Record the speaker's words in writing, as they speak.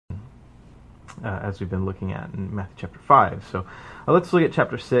as we've been looking at in Matthew chapter 5. So let's look at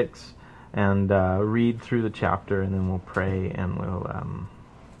chapter 6 and read through the chapter, and then we'll pray, and we'll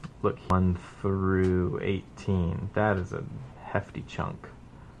look 1 through 18. That is a hefty chunk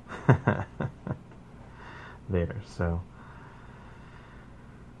there. So,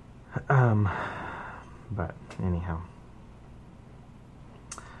 but anyhow.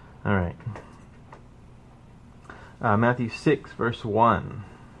 All right. Matthew 6, verse 1.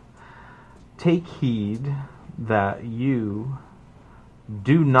 Take heed that you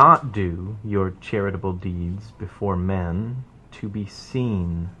do not do your charitable deeds before men to be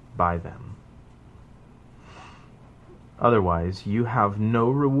seen by them. Otherwise, you have no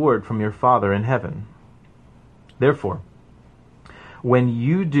reward from your Father in heaven. Therefore, when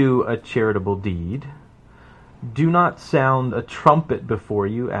you do a charitable deed, do not sound a trumpet before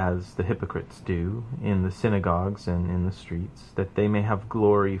you as the hypocrites do in the synagogues and in the streets, that they may have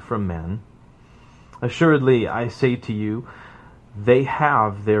glory from men. Assuredly, I say to you, they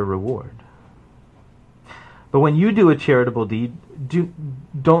have their reward. But when you do a charitable deed,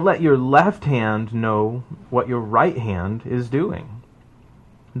 don't let your left hand know what your right hand is doing,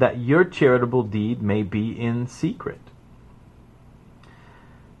 that your charitable deed may be in secret.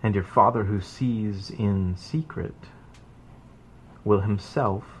 And your Father who sees in secret will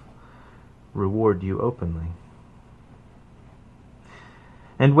himself reward you openly.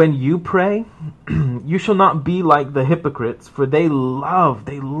 And when you pray, you shall not be like the hypocrites, for they love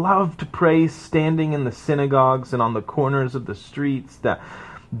to pray standing in the synagogues and on the corners of the streets, that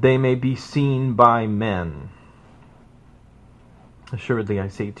they may be seen by men. Assuredly, I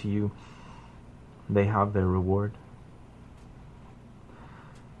say to you, they have their reward.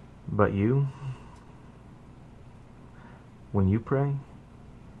 But you, when you pray,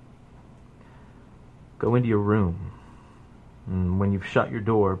 go into your room. And when you've shut your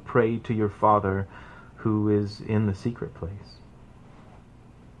door, pray to your Father who is in the secret place.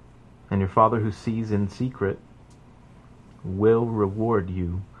 And your Father who sees in secret will reward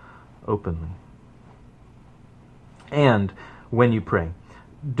you openly. And when you pray,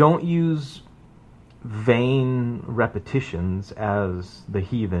 don't use vain repetitions as the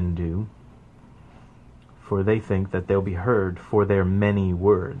heathen do, for they think that they'll be heard for their many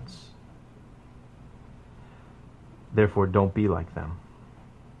words. Therefore, don't be like them.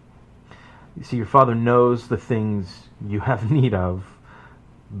 You see, your Father knows the things you have need of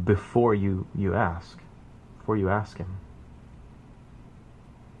before you ask Him.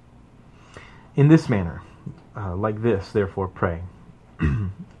 In this manner, like this, therefore, pray.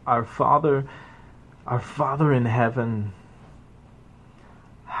 Our Father in heaven,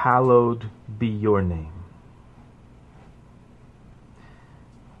 hallowed be your name.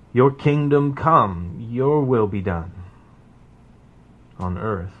 Your kingdom come, your will be done, on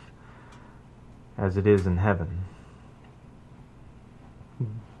earth as it is in heaven.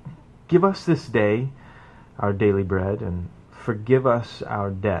 Give us this day our daily bread, and forgive us our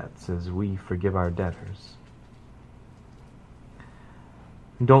debts as we forgive our debtors.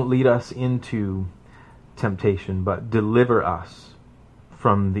 Don't lead us into temptation, but deliver us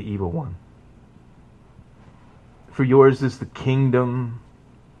from the evil one. For yours is the kingdom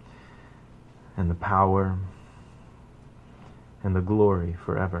and the power and the glory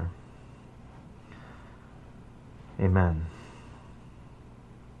forever. Amen.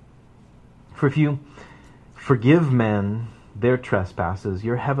 For if you forgive men their trespasses,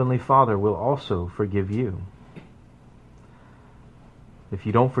 your heavenly Father will also forgive you. If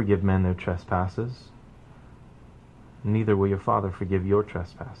you don't forgive men their trespasses, neither will your Father forgive your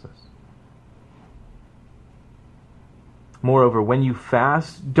trespasses. Moreover, when you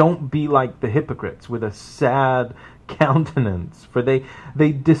fast, don't be like the hypocrites with a sad countenance, for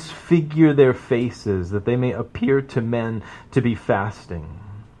they disfigure their faces, that they may appear to men to be fasting.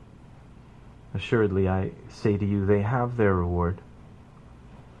 Assuredly, I say to you, they have their reward.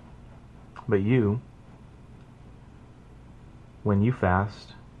 But you, when you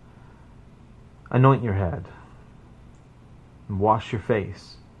fast, anoint your head and wash your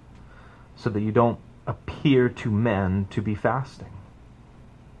face, so that you don't appear to men to be fasting,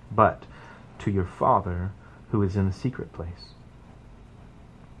 but to your Father who is in the secret place.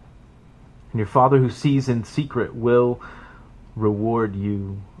 And your Father who sees in secret will reward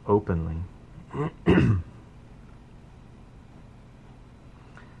you openly.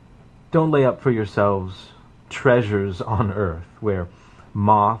 Don't lay up for yourselves treasures on earth, where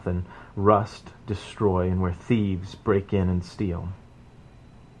moth and rust destroy, and where thieves break in and steal.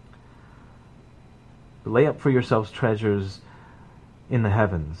 But lay up for yourselves treasures in the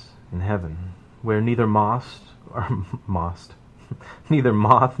heavens, in heaven, where neither moth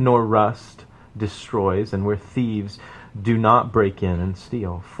nor rust destroys and where thieves do not break in and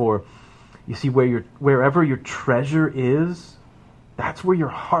steal. For you see, wherever your treasure is, that's where your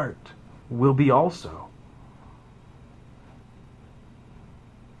heart will be also.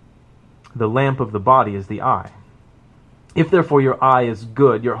 The lamp of the body is the eye. If therefore your eye is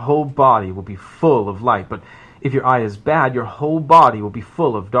good, your whole body will be full of light. But if your eye is bad, your whole body will be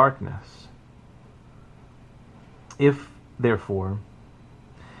full of darkness. If therefore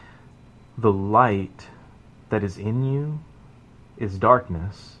the light that is in you is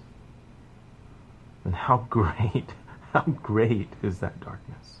darkness, then how great is that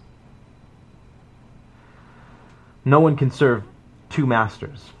darkness? No one can serve two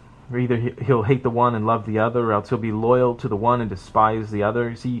masters. Or either he'll hate the one and love the other, or else he'll be loyal to the one and despise the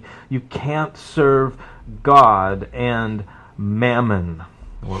other. See, you can't serve God and mammon,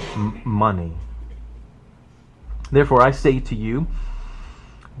 or money. Therefore, I say to you,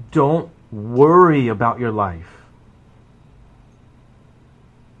 don't worry about your life.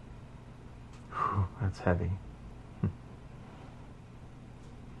 Whew, that's heavy.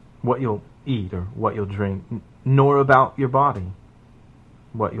 What you'll eat or what you'll drink, nor about your body,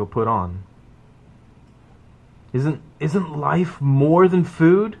 what you'll put on. Isn't life more than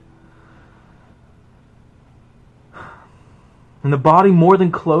food? And the body more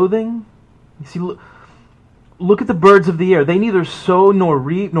than clothing? You see, look at the birds of the air. They neither sow nor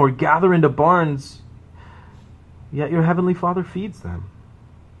reap nor gather into barns, yet your heavenly Father feeds them.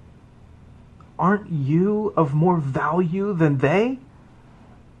 Aren't you of more value than they?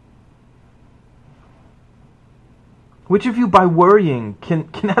 Which of you by worrying can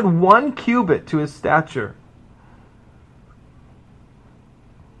add 1 cubit to his stature?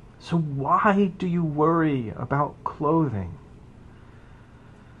 So why do you worry about clothing?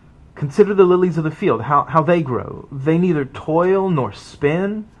 Consider the lilies of the field, how they grow. They neither toil nor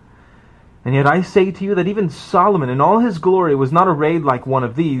spin. And yet I say to you that even Solomon in all his glory was not arrayed like one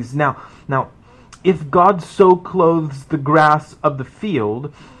of these. Now, if God so clothes the grass of the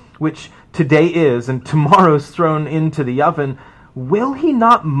field, which today is and tomorrow is thrown into the oven, will he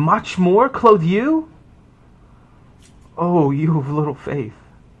not much more clothe you? Oh, you of little faith.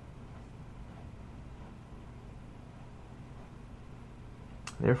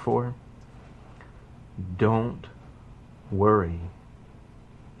 Therefore, don't worry,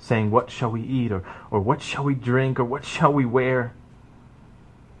 saying, what shall we eat, or what shall we drink, or what shall we wear?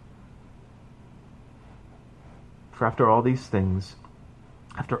 For after all these things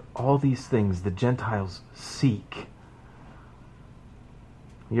the Gentiles seek.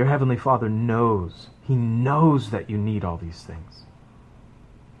 Your heavenly Father knows. He knows that you need all these things.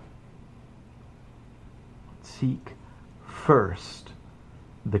 Seek first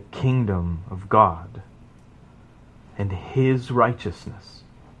the kingdom of God and His righteousness.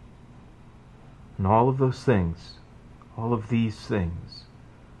 And all of those things, all of these things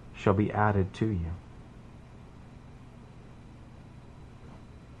shall be added to you.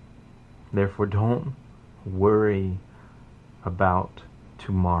 Therefore, don't worry about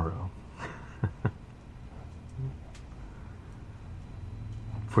tomorrow.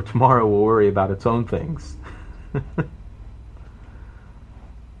 For tomorrow will worry about its own things.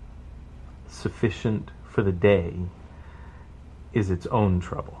 Sufficient for the day is its own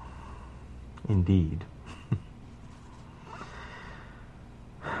trouble. Indeed.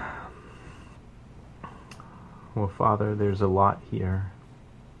 Well, Father, there's a lot here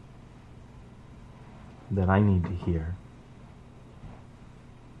that I need to hear,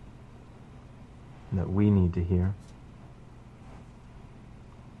 that we need to hear,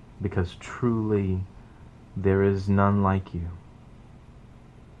 because truly there is none like you.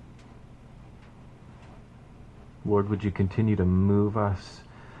 Lord, would you continue to move us,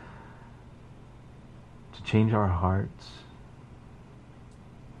 to change our hearts,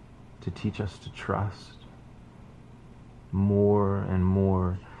 to teach us to trust more and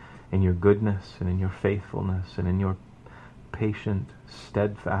more in your goodness and in your faithfulness and in your patient,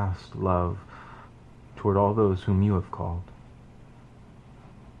 steadfast love toward all those whom you have called.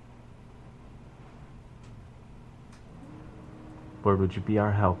 Lord, would you be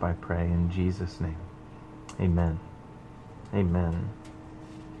our help, I pray, in Jesus' name. Amen. Amen.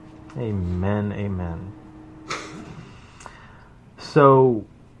 Amen. Amen. So,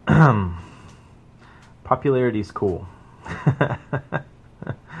 popularity is cool.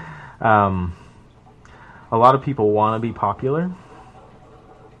 A lot of people want to be popular.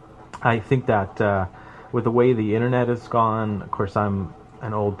 I think that with the way the internet has gone, of course I'm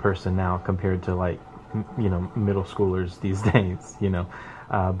an old person now compared to middle schoolers these days,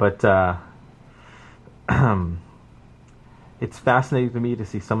 but it's fascinating to me to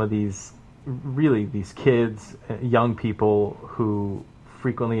see some of these really these kids, young people who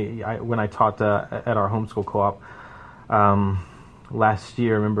frequently, when I taught at our homeschool co-op last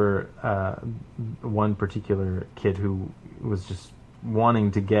year, I remember one particular kid who was just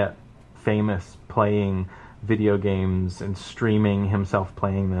wanting to get famous playing video games and streaming himself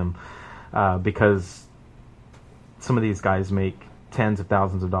playing them because some of these guys make tens of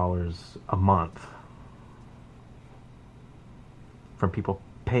thousands of dollars a month from people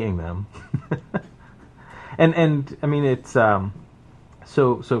paying them. and I mean, it's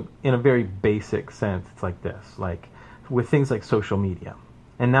so in a very basic sense, it's like this, like with things like social media.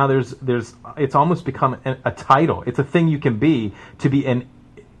 And now there's it's almost become a title. It's a thing you can be, to be an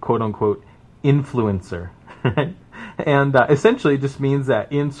quote unquote influencer, right? And essentially it just means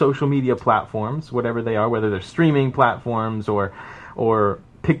that in social media platforms, whatever they are, whether they're streaming platforms or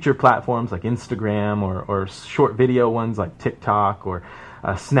picture platforms like Instagram or short video ones like TikTok or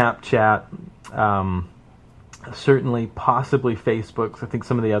Snapchat, certainly possibly Facebook. I think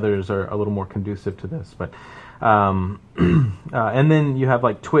some of the others are a little more conducive to this, but and then you have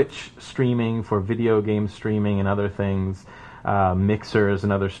like Twitch streaming for video game streaming and other things. Mixer is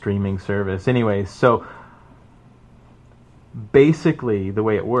another streaming service. Anyway, so basically the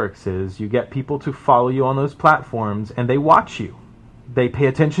way it works is you get people to follow you on those platforms and they watch you. They pay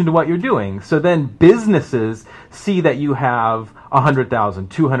attention to what you're doing. So then businesses see that you have 100,000,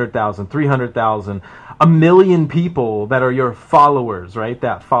 200,000, 300,000, 1 million people that are your followers, right?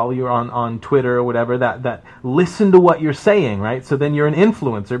 That follow you on Twitter or whatever, that listen to what you're saying, right? So then you're an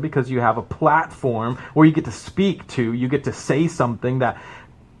influencer because you have a platform where you get to speak to, you get to say something that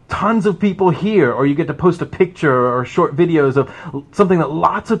tons of people hear, or you get to post a picture or short videos of something that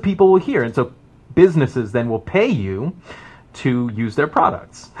lots of people will hear. And so businesses then will pay you to use their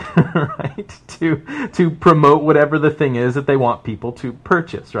products, right? To promote whatever the thing is that they want people to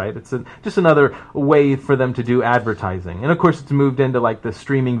purchase, right? It's just another way for them to do advertising. And of course, it's moved into like the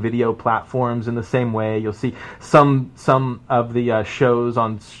streaming video platforms in the same way. You'll see some of the shows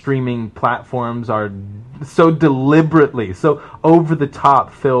on streaming platforms are so deliberately, so over the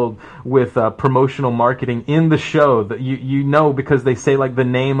top filled with promotional marketing in the show that you know, because they say like the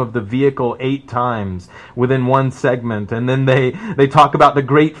name of the vehicle 8 times within one segment, and then they talk about the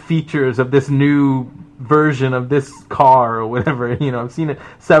great features of this new version of this car or whatever. You know, I've seen it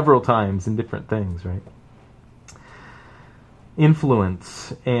several times in different things, right?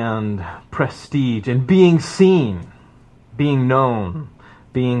 Influence and prestige and being seen, being known,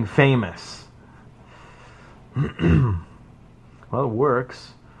 being famous. Well, it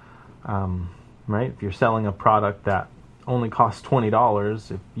works, right? If you're selling a product that only costs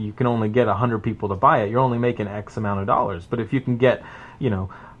 $20, if you can only get 100 people to buy it, you're only making X amount of dollars. But if you can get,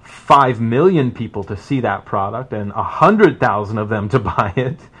 5 million people to see that product and 100,000 of them to buy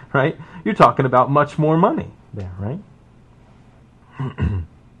it, right? You're talking about much more money there, right?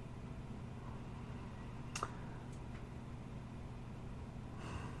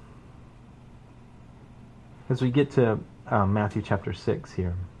 As we get to Matthew chapter 6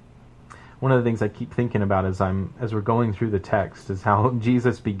 here, one of the things I keep thinking about as we're going through the text is how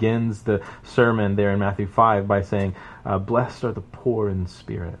Jesus begins the sermon there in Matthew 5 by saying, blessed are the poor in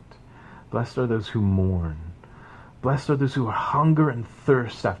spirit. Blessed are those who mourn. Blessed are those who hunger and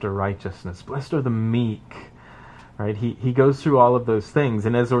thirst after righteousness. Blessed are the meek. Right? He goes through all of those things,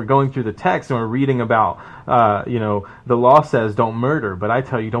 and as we're going through the text and we're reading about, the law says don't murder, but I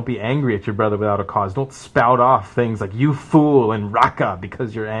tell you, don't be angry at your brother without a cause. Don't spout off things like you fool and raka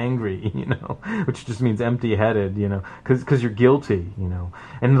because you're angry, which just means empty-headed, because you're guilty,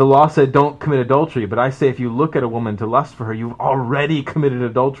 And the law said don't commit adultery, but I say if you look at a woman to lust for her, you've already committed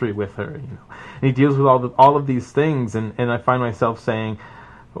adultery with her, And he deals with all of these things, and I find myself saying,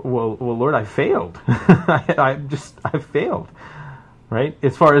 Well, Lord, I failed. I failed, right?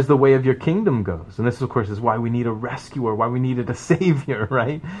 As far as the way of your kingdom goes. And this, of course, is why we need a rescuer, why we needed a savior,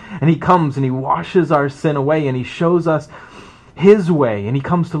 right? And he comes and he washes our sin away and he shows us his way. And he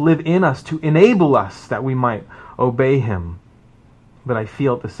comes to live in us to enable us that we might obey him. But I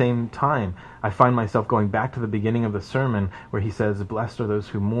feel at the same time, I find myself going back to the beginning of the sermon where he says, blessed are those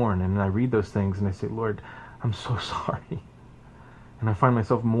who mourn. And I read those things and I say, Lord, I'm so sorry. And I find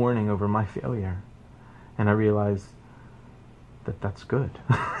myself mourning over my failure. And I realize that that's good.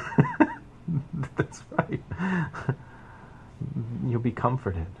 That's right. You'll be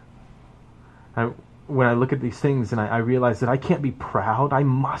comforted. When I look at these things and I realize that I can't be proud, I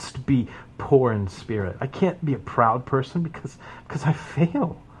must be poor in spirit. I can't be a proud person because I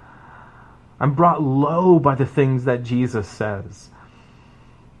fail. I'm brought low by the things that Jesus says.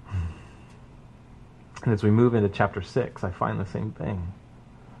 And as we move into chapter 6, I find the same thing.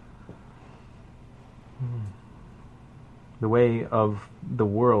 The way of the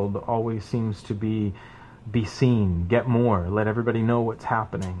world always seems to be seen, get more, let everybody know what's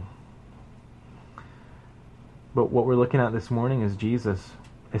happening. But what we're looking at this morning is Jesus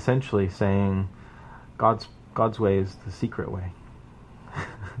essentially saying God's way is the secret way.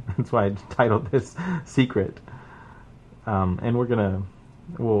 That's why I titled this Secret. And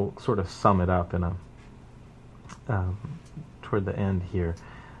we'll sort of sum it up in toward the end here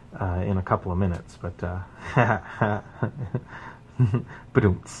in a couple of minutes. But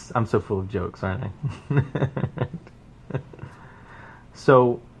I'm so full of jokes, aren't I?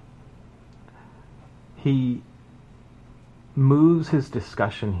 So he moves his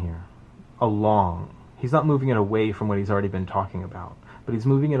discussion here along. He's not moving it away from what he's already been talking about, but he's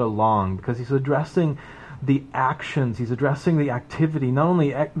moving it along because he's addressing the actions, he's addressing the activity, not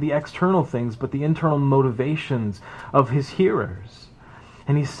only the external things, but the internal motivations of his hearers.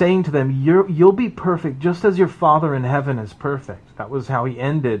 And he's saying to them, you'll be perfect just as your Father in heaven is perfect. That was how he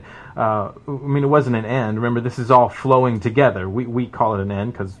ended. It wasn't an end. Remember, this is all flowing together. We call it an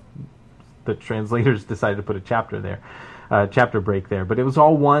end because the translators decided to put a chapter there. Chapter break there, but it was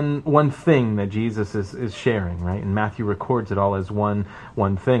all one thing that Jesus is sharing, right? And Matthew records it all as one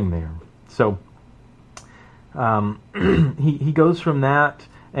thing there. So he goes from that,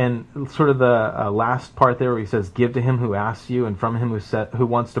 and sort of the last part there where he says, "Give to him who asks you, and from him who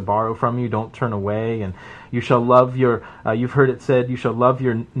wants to borrow from you, don't turn away. And you shall love your." You've heard it said, "You shall love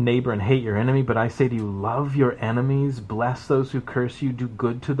your neighbor and hate your enemy." But I say to you, love your enemies, bless those who curse you, do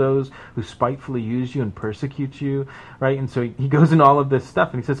good to those who spitefully use you and persecute you. Right, and so he goes into all of this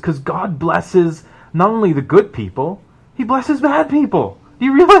stuff, and he says, because God blesses not only the good people, He blesses bad people. Do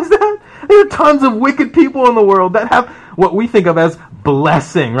you realize that? There are tons of wicked people in the world that have what we think of as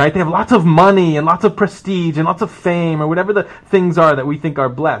blessing, right? They have lots of money and lots of prestige and lots of fame or whatever the things are that we think are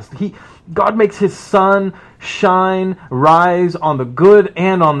blessed. God makes His sun shine, rise on the good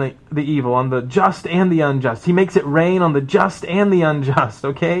and on the evil, on the just and the unjust. He makes it rain on the just and the unjust,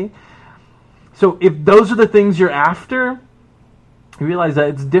 okay? So if those are the things you're after, you realize that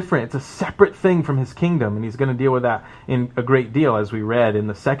it's different. It's a separate thing from His kingdom, and He's going to deal with that in a great deal, as we read in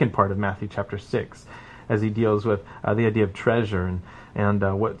the second part of Matthew chapter 6, as He deals with the idea of treasure and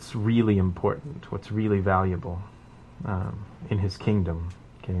what's really important, what's really valuable in His kingdom.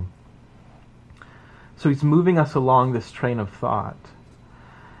 Okay. So He's moving us along this train of thought.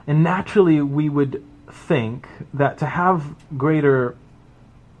 And naturally we would think that to have greater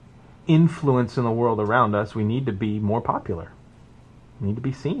influence in the world around us, we need to be more popular. We need to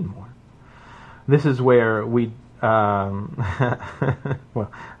be seen more. This is where we... I'll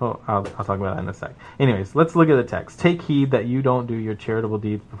talk about that in a sec. Anyways, let's look at the text. Take heed that you don't do your charitable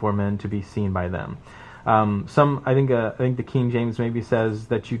deeds before men to be seen by them. I think the King James maybe says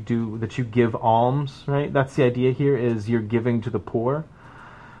that you give alms, right? That's the idea here, is you're giving to the poor,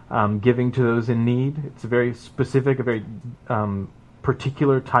 giving to those in need. It's a very specific, a very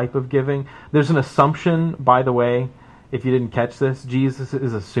particular type of giving. There's an assumption, by the way, if you didn't catch this, Jesus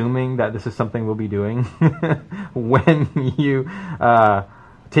is assuming that this is something we'll be doing when you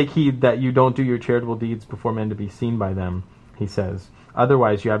take heed that you don't do your charitable deeds before men to be seen by them, He says.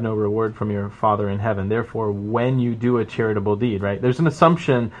 Otherwise, you have no reward from your Father in heaven. Therefore, when you do a charitable deed, right? There's an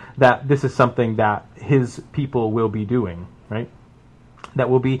assumption that this is something that His people will be doing, right? That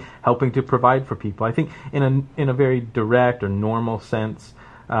will be helping to provide for people. I think in a very direct or normal sense,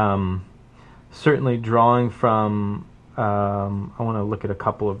 certainly drawing from, I want to look at a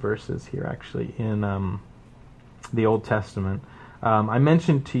couple of verses here actually in the Old Testament. I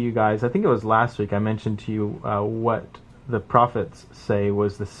mentioned to you guys, I think it was last week, I mentioned to you what the prophets say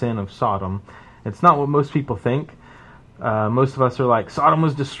was the sin of Sodom. It's not what most people think. Most of us are like, Sodom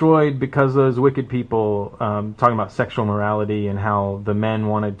was destroyed because of those wicked people, talking about sexual morality and how the men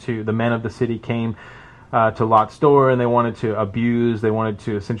of the city came to Lot's door and they wanted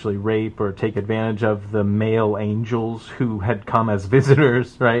to essentially rape or take advantage of the male angels who had come as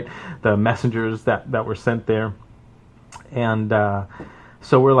visitors, right? The messengers that were sent there. And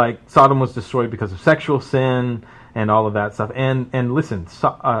so we're like, Sodom was destroyed because of sexual sin and all of that stuff. And listen,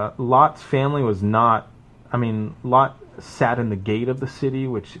 Lot's family was not, Lot sat in the gate of the city,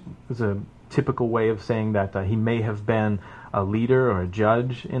 which is a typical way of saying that he may have been a leader or a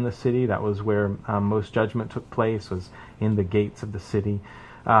judge in the city. That was where most judgment took place, was in the gates of the city.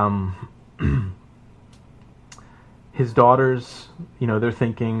 His daughters, they're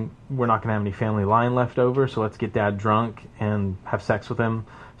thinking, we're not going to have any family line left over, so let's get dad drunk and have sex with him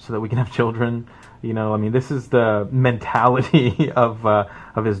so that we can have children. This is the mentality of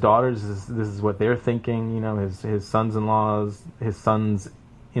his daughters. This is what they're thinking. His sons-in-law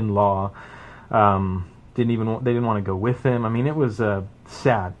didn't they didn't want to go with him. I mean, it was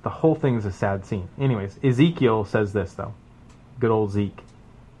sad. The whole thing is a sad scene. Anyways, Ezekiel says this, though. Good old Zeke.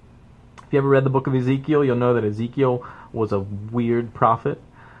 If you ever read the book of Ezekiel, you'll know that Ezekiel was a weird prophet.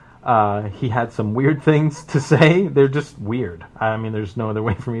 He had some weird things to say. They're just weird. I mean, there's no other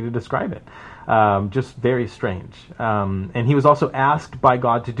way for me to describe it. Just very strange. And he was also asked by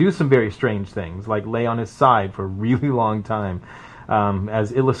God to do some very strange things, like lay on his side for a really long time,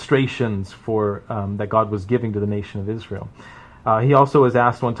 as illustrations for that God was giving to the nation of Israel. He also was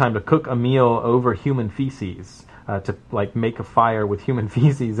asked one time to cook a meal over human feces. To like make a fire with human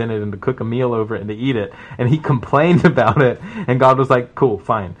feces in it and to cook a meal over it and to eat it, and he complained about it, and God was like, "Cool,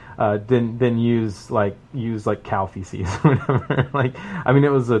 fine. Then use cow feces, whatever." Like, I mean,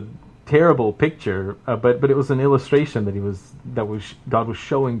 it was a terrible picture, but it was an illustration that God was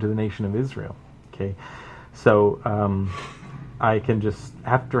showing to the nation of Israel. Okay, so I can just,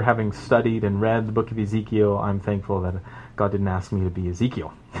 after having studied and read the book of Ezekiel, I'm thankful that God didn't ask me to be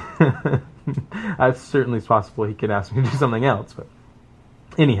Ezekiel. Certainly it's possible he could ask me to do something else. But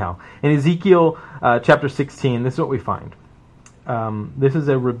anyhow, in Ezekiel chapter 16, this is what we find. This is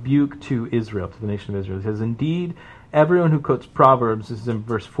a rebuke to Israel, to the nation of Israel. It says, "Indeed, everyone who quotes Proverbs," this is in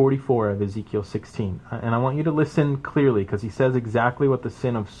verse 44 of Ezekiel 16, and I want you to listen clearly because he says exactly what the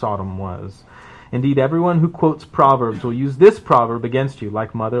sin of Sodom was. "Indeed, everyone who quotes Proverbs will use this proverb against you,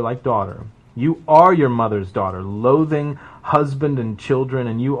 like mother, like daughter. You are your mother's daughter, loathing husband and children,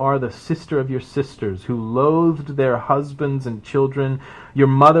 and you are the sister of your sisters, who loathed their husbands and children. Your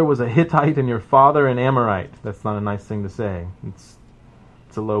mother was a Hittite, and your father an Amorite." That's not a nice thing to say. It's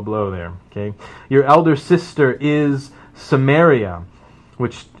a low blow there. Okay, "Your elder sister is Samaria,"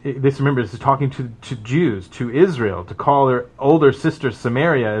 which remember, this is talking to Jews, to Israel. To call their older sister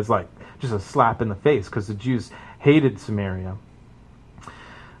Samaria is like just a slap in the face, because the Jews hated Samaria.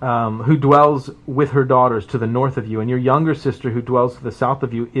 "Who dwells with her daughters to the north of you, and your younger sister who dwells to the south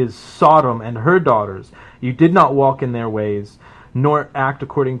of you is Sodom and her daughters. You did not walk in their ways, nor act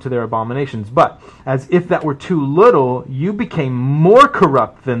according to their abominations. But, as if that were too little, you became more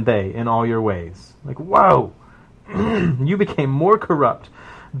corrupt than they in all your ways." Like, whoa! "You became more corrupt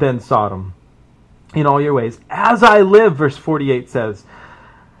than Sodom in all your ways. As I live," verse 48 says,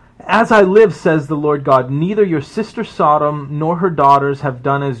 "As I live, says the Lord God, neither your sister Sodom nor her daughters have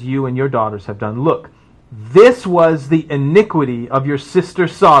done as you and your daughters have done. Look, this was the iniquity of your sister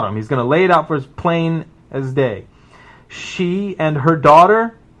Sodom." He's going to lay it out for as plain as day. "She and her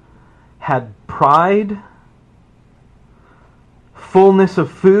daughter had pride, fullness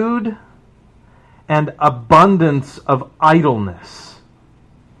of food, and abundance of idleness.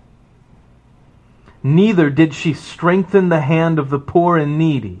 Neither did she strengthen the hand of the poor and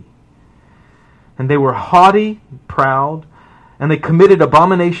needy. And they were haughty, proud, and they committed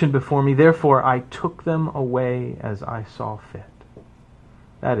abomination before me. Therefore I took them away as I saw fit."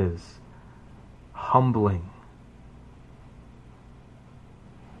 That is humbling.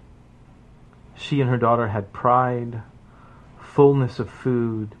 "She and her daughter had pride, fullness of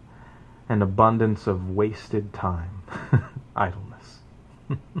food, and abundance of wasted time." Idleness.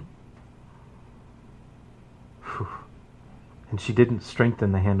 "And she didn't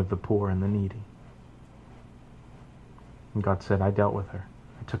strengthen the hand of the poor and the needy." And God said, "I dealt with her.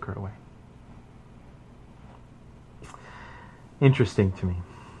 I took her away." Interesting to me.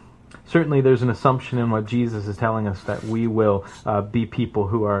 Certainly there's an assumption in what Jesus is telling us that we will be people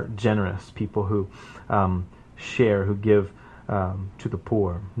who are generous, people who share, who give to the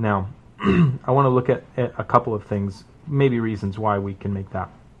poor. Now, I want to look at a couple of things, maybe reasons why we can make that,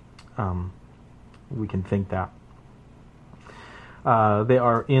 we can think that. They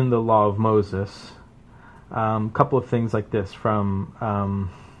are in the law of Moses. Couple of things like this from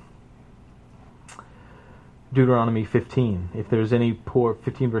Deuteronomy 15. "If there's any poor,"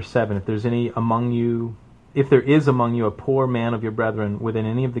 15 verse 7, "if there is among you a poor man of your brethren within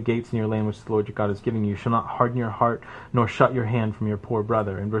any of the gates in your land which the Lord your God is giving you, you shall not harden your heart nor shut your hand from your poor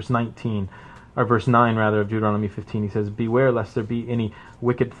brother." In verse 9 of Deuteronomy 15, he says, "Beware lest there be any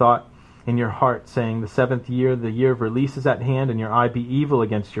wicked thought in your heart, saying, the 7th year, the year of release is at hand, and your eye be evil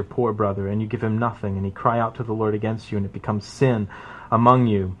against your poor brother, and you give him nothing, and he cry out to the Lord against you, and it becomes sin among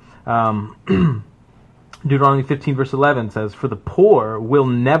you." Deuteronomy 15 verse 11 says, "For the poor will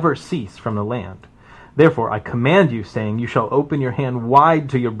never cease from the land. Therefore I command you, saying, you shall open your hand wide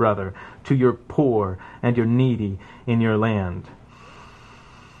to your brother, to your poor and your needy in your land."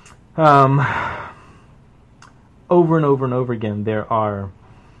 Over and over and over again, there are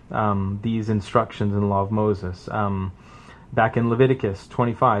these instructions in the law of Moses. Back in Leviticus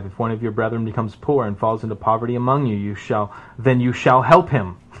 25, if one of your brethren becomes poor and falls into poverty among you, you shall help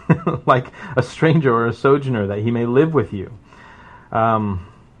him, like a stranger or a sojourner, that he may live with you.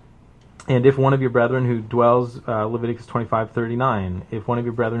 And if one of your brethren who dwells, Leviticus 25:39, if one of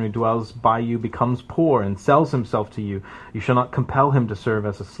your brethren who dwells by you becomes poor and sells himself to you, you shall not compel him to serve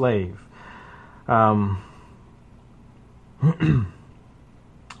as a slave. All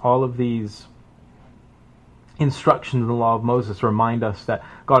of these instructions in the law of Moses remind us that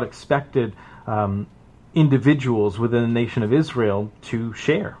God expected individuals within the nation of Israel to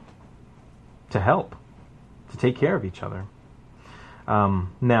share, to help, to take care of each other.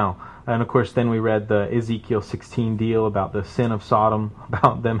 Now, and of course then we read the Ezekiel 16 deal about the sin of Sodom,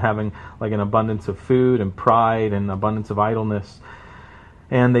 about them having like an abundance of food and pride and abundance of idleness.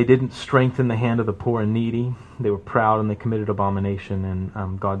 And they didn't strengthen the hand of the poor and needy. They were proud and they committed abomination,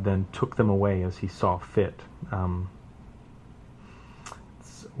 and God then took them away as he saw fit.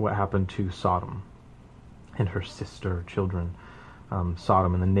 It's what happened to Sodom and her sister children,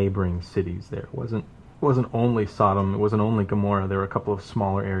 Sodom and the neighboring cities there. It wasn't only Sodom, it wasn't only Gomorrah. There were a couple of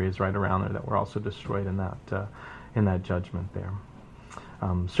smaller areas right around there that were also destroyed in that judgment there.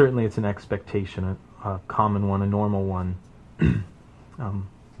 Certainly it's an expectation, a common one, a normal one,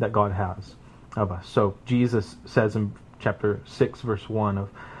 that God has of us. So Jesus says in chapter 6, verse 1 of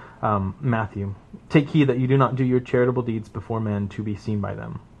Matthew, "Take heed that you do not do your charitable deeds before men to be seen by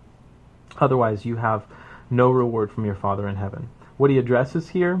them. Otherwise you have no reward from your Father in heaven." What he addresses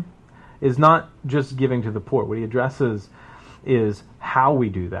here is not just giving to the poor. What he addresses is how we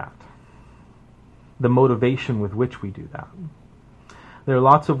do that, the motivation with which we do that. There are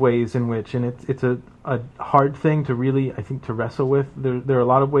lots of ways in which, and it's a hard thing to really, I think, to wrestle with. There are a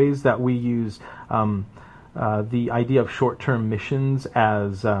lot of ways that we use the idea of short-term missions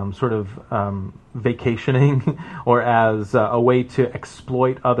as sort of vacationing or as a way to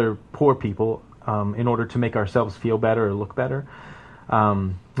exploit other poor people in order to make ourselves feel better or look better.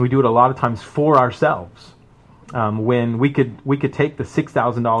 We do it a lot of times for ourselves. When we could take the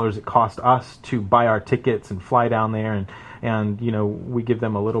 $6,000 it cost us to buy our tickets and fly down there, and you know, we give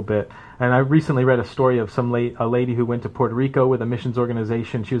them a little bit. And I recently read a story of a lady who went to Puerto Rico with a missions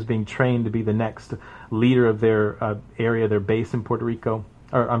organization. She was being trained to be the next leader of their area, their base in Puerto Rico.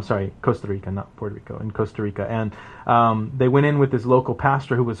 Or I'm sorry, Costa Rica, not Puerto Rico, in Costa Rica. And they went in with this local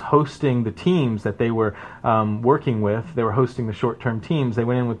pastor who was hosting the teams that they were working with. They were hosting the short-term teams. They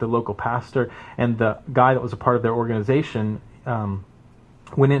went in with the local pastor, and the guy that was a part of their organization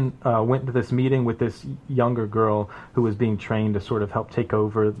went to this meeting with this younger girl who was being trained to sort of help take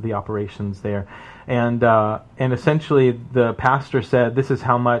over the operations there. And essentially the pastor said, "This is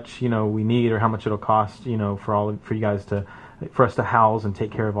how much, we need, or how much it'll cost, for us to house and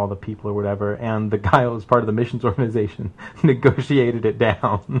take care of all the people or whatever." And the guy who was part of the missions organization negotiated it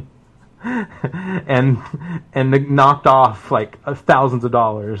down and knocked off like thousands of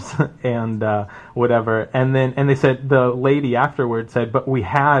dollars and whatever. And they said, the lady afterwards said, "But we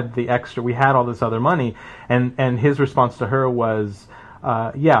had the extra, we had all this other money." And his response to her was,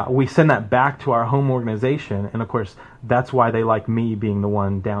 "Yeah, we send that back to our home organization. And of course, that's why they like me being the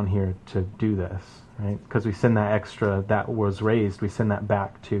one down here to do this." Right? Because we send that extra that was raised, we send that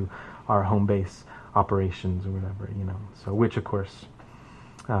back to our home base operations or whatever, So which, of course,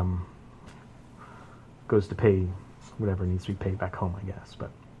 goes to pay whatever needs to be paid back home, I guess.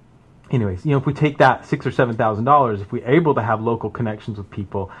 But anyways, if we take that $6,000 or $7,000, if we're able to have local connections with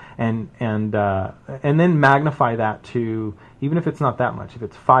people, and then magnify that to, even if it's not that much, if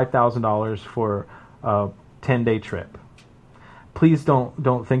it's $5,000 for a 10-day trip. Please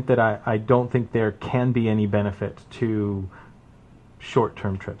don't think that I don't think there can be any benefit to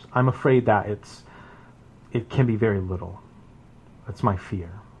short-term trips. I'm afraid that it can be very little. That's my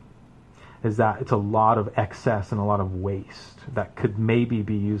fear. Is that it's a lot of excess and a lot of waste that could maybe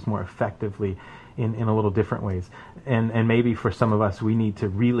be used more effectively in a little different ways. And maybe for some of us, we need to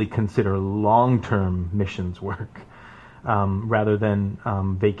really consider long-term missions work rather than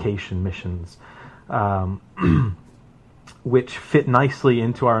vacation missions. Which fit nicely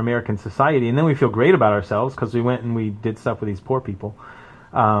into our American society, and then we feel great about ourselves because we went and we did stuff with these poor people.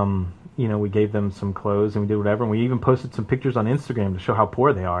 We gave them some clothes and we did whatever, and we even posted some pictures on Instagram to show how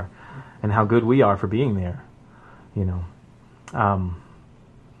poor they are and how good we are for being there.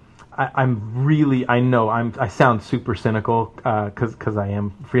 I sound super cynical because I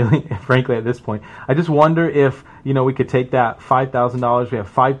am really, frankly, at this point. I just wonder if, we could take that $5,000. We have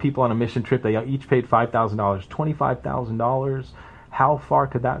 5 people on a mission trip. They each paid $5,000, $25,000. How far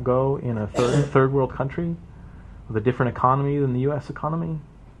could that go in a third world country with a different economy than the U.S. economy?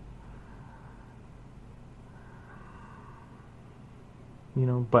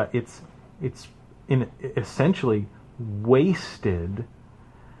 but it's essentially wasted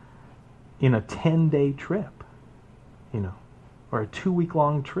in a 10-day trip, or a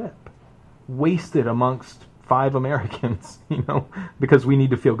 2-week-long trip, wasted amongst 5 Americans, because we need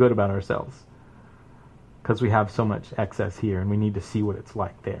to feel good about ourselves, because we have so much excess here, and we need to see what it's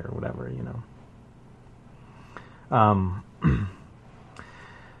like there, or whatever,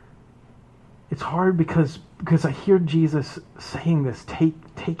 It's hard because I hear Jesus saying this,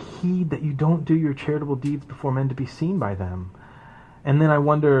 take heed that you don't do your charitable deeds before men to be seen by them. And then I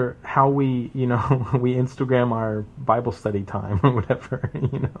wonder how we, we Instagram our Bible study time or whatever,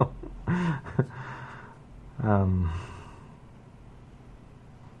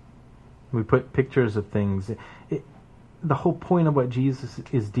 We put pictures of things. The whole point of what Jesus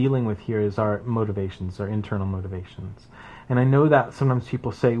is dealing with here is our motivations, our internal motivations. And I know that sometimes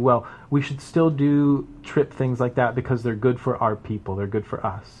people say, well, we should still do trip things like that because they're good for our people, they're good for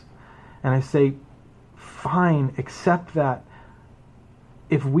us. And I say, fine, except that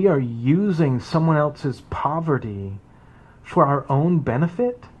if we are using someone else's poverty for our own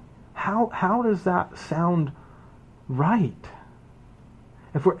benefit, how does that sound right?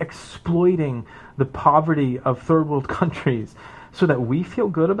 If we're exploiting the poverty of third world countries so that we feel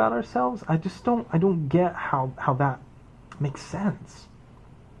good about ourselves, I don't get how that makes sense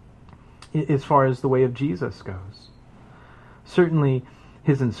as far as the way of Jesus goes. Certainly,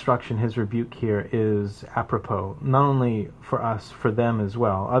 his instruction, his rebuke here is apropos, not only for us, for them as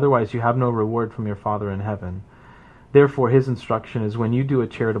well. Otherwise, you have no reward from your Father in heaven. Therefore, his instruction is, when you do a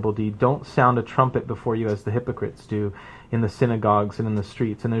charitable deed, don't sound a trumpet before you as the hypocrites do in the synagogues and in the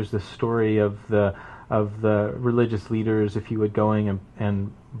streets. And there's this story of the religious leaders, if you would, going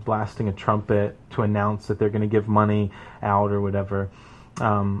and blasting a trumpet to announce that they're going to give money out or whatever.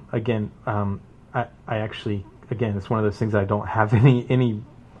 I actually, it's one of those things I don't have any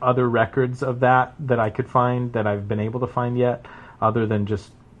other records of that I could find, that I've been able to find yet, other than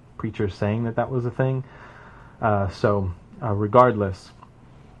just preachers saying that was a thing. Regardless,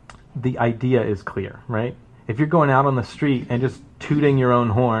 the idea is clear, right? If you're going out on the street and just tooting your own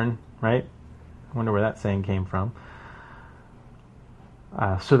horn, right? I wonder where that saying came from.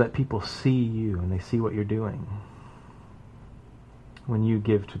 So that people see you and they see what you're doing when you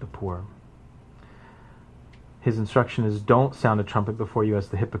give to the poor. His instruction is, don't sound a trumpet before you as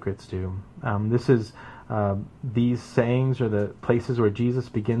the hypocrites do. These sayings are the places where Jesus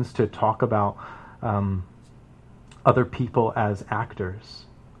begins to talk about other people as actors,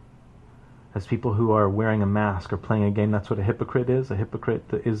 as people who are wearing a mask or playing a game. That's what a hypocrite is. A hypocrite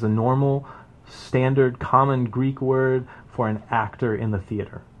is a normal, standard, common Greek word for an actor in the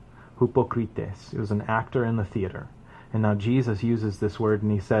theater. Hypokrites. It was an actor in the theater. And now Jesus uses this word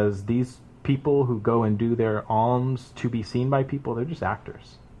and he says, these people who go and do their alms to be seen by people, they're just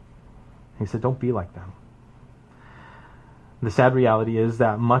actors. He said, don't be like them. The sad reality is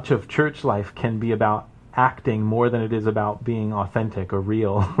that much of church life can be about acting more than it is about being authentic or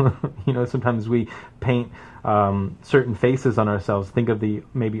real. Sometimes we paint certain faces on ourselves. Think of the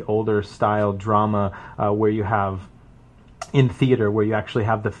maybe older style drama where you have in theater, where you actually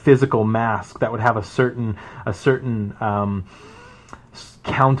have the physical mask that would have a certain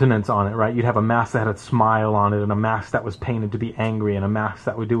countenance on it, right? You'd have a mask that had a smile on it, and a mask that was painted to be angry, and a mask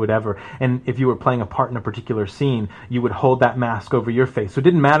that would do whatever. And if you were playing a part in a particular scene, you would hold that mask over your face. So it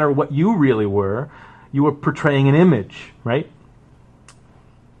didn't matter what you really were. You were portraying an image, right?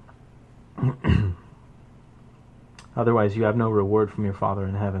 Otherwise, you have no reward from your Father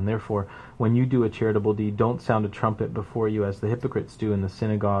in heaven. Therefore, when you do a charitable deed, don't sound a trumpet before you as the hypocrites do in the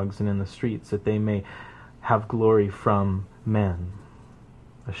synagogues and in the streets, that they may have glory from men.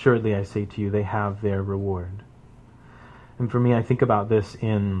 Assuredly, I say to you, they have their reward. And for me, I think about this he's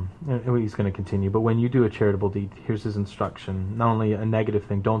going to continue, but when you do a charitable deed, here's his instruction. Not only a negative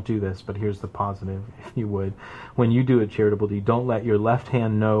thing, don't do this, but here's the positive, if you would. When you do a charitable deed, don't let your left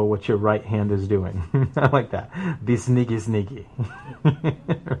hand know what your right hand is doing. I like that. Be sneaky.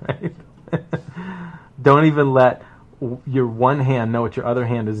 Right? Don't even let your one hand know what your other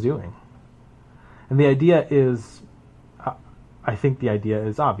hand is doing. And the idea is, I think the idea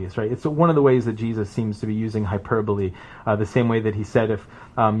is obvious, right? It's one of the ways that Jesus seems to be using hyperbole, the same way that he said, if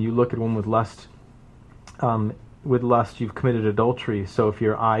you look at one with lust, you've committed adultery. So if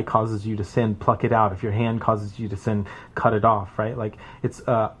your eye causes you to sin, pluck it out. If your hand causes you to sin, cut it off, right? Like, it's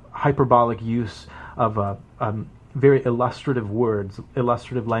a hyperbolic use of very illustrative words,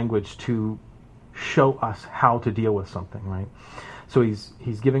 illustrative language to show us how to deal with something, right? So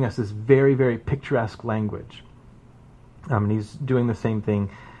he's giving us this very, very picturesque language. And he's doing the same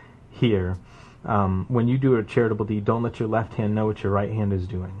thing here. when you do a charitable deed, don't let your left hand know what your right hand is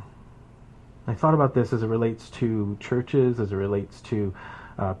doing. I thought about this as it relates to churches, as it relates to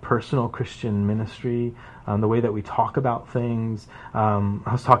personal Christian ministry, the way that we talk about things. I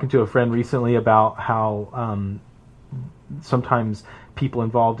was talking to a friend recently about how sometimes people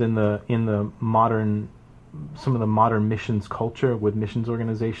involved in the modern, some of the modern missions culture with missions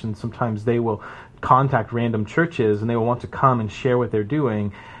organizations, sometimes they will contact random churches and they will want to come and share what they're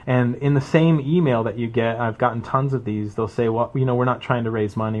doing. And in the same email that you get, I've gotten tons of these, they'll say, well, we're not trying to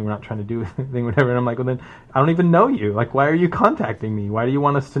raise money, we're not trying to do anything, whatever. And I'm like, well, then I don't even know you. Like, why are you contacting me? Why do you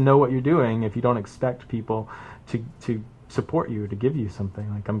want us to know what you're doing if you don't expect people to support you or to give you something?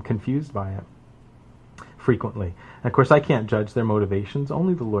 Like, I'm confused by it frequently. And of course, I can't judge their motivations.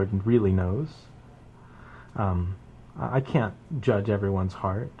 Only the Lord really knows. I can't judge everyone's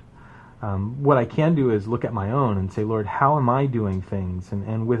heart. What I can do is look at my own and say, Lord, how am I doing things?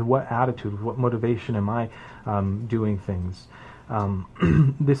 And with what attitude, with what motivation am I doing things?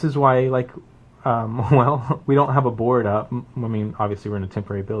 This is why, we don't have a board up. I mean, obviously we're in a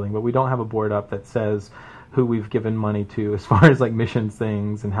temporary building, but we don't have a board up that says who we've given money to as far as like missions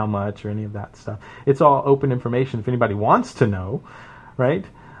things and how much or any of that stuff. It's all open information if anybody wants to know, right?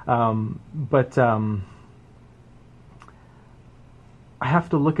 I have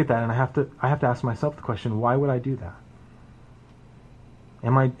to look at that and I have to ask myself the question, why would I do that?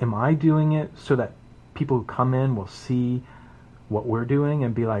 Am I doing it so that people who come in will see what we're doing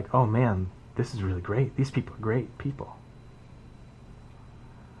and be like, oh man, this is really great. These people are great people.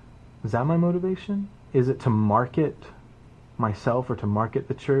 Is that my motivation? Is it to market myself or to market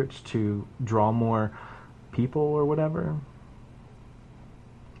the church to draw more people or whatever?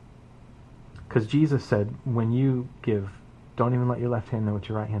 Because Jesus said, when you give, don't even let your left hand know what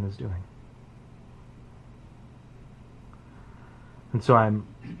your right hand is doing. And so I'm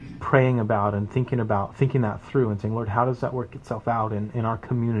praying about and thinking that through and saying, Lord, how does that work itself out in our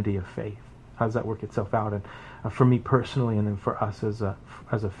community of faith? How does that work itself out? And for me personally, and then for us as a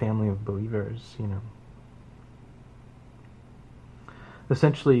family of believers,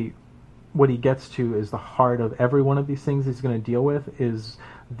 Essentially, what he gets to is the heart of every one of these things he's going to deal with is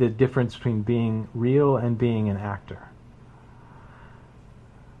the difference between being real and being an actor.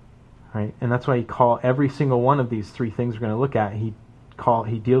 Right? And that's why he call every single one of these three things we're going to look at, he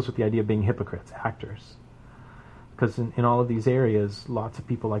deals with the idea of being hypocrites, actors. Because in all of these areas, lots of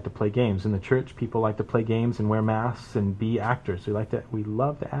people like to play games. In the church, people like to play games and wear masks and be actors. We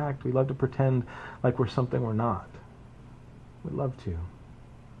love to act. We love to pretend like we're something we're not. We love to.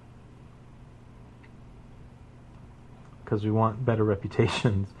 Because we want better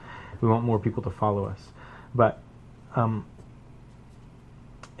reputations. We want more people to follow us. But and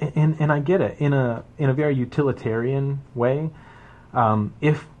I get it in a very utilitarian way.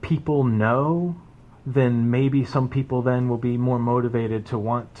 If people know, then maybe some people then will be more motivated to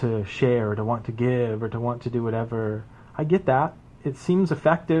want to share, or to want to give, or to want to do whatever. I get that. It seems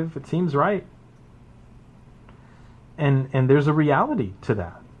effective. It seems right. And there's a reality to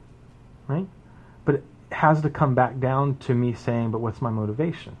that, right? But it has to come back down to me saying, but what's my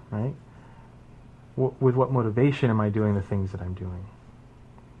motivation, right? With what motivation am I doing the things that I'm doing?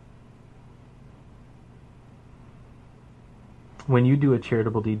 When you do a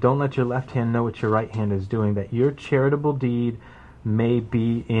charitable deed, don't let your left hand know what your right hand is doing, that your charitable deed may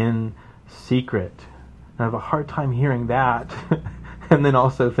be in secret. I have a hard time hearing that and then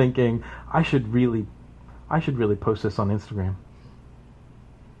also thinking, I should really post this on Instagram.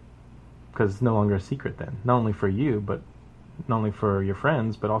 Because it's no longer a secret then. Not only for you, but not only for your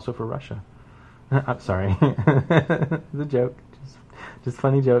friends, but also for Russia. I'm sorry. It's a joke. Just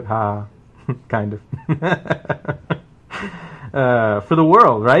funny joke. Ha. Kind of. For the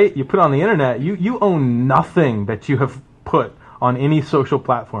world, right? You put on the internet, you own nothing that you have put on any social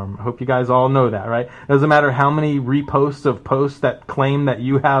platform. I hope you guys all know that, right? It doesn't matter how many reposts of posts that claim that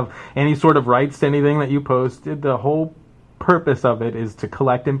you have any sort of rights to anything that you posted. The whole purpose of it is to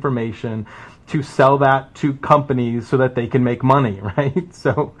collect information, to sell that to companies so that they can make money, right?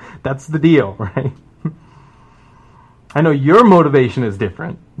 So that's the deal, right? I know your motivation is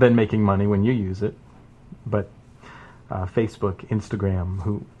different than making money when you use it, but Facebook,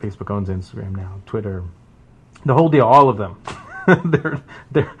 Instagram, Facebook owns Instagram now, Twitter, the whole deal, all of them,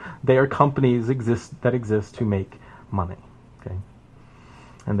 they are companies that exist to make money, okay?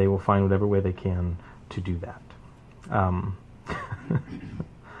 And they will find whatever way they can to do that.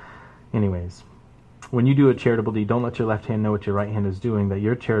 Anyways, when you do a charitable deed, don't let your left hand know what your right hand is doing, that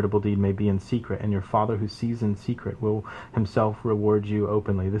your charitable deed may be in secret, and your Father who sees in secret will himself reward you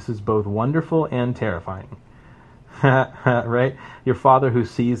openly. This is both wonderful and terrifying. Right? Your Father who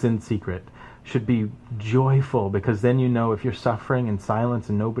sees in secret. should be joyful, because then you know if you're suffering in silence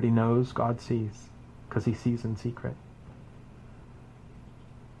and nobody knows, God sees, because he sees in secret.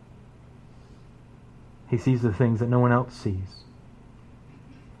 He sees the things that no one else sees.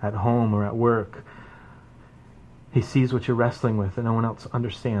 At home or at work, he sees what you're wrestling with and no one else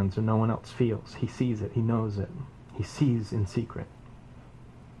understands or no one else feels. He sees it. He knows it. He sees in secret.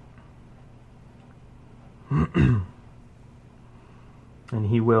 And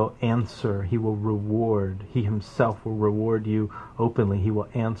he will answer. He will reward. He himself will reward you openly. He will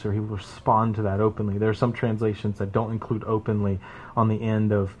answer. He will respond to that openly. There are some translations that don't include openly on the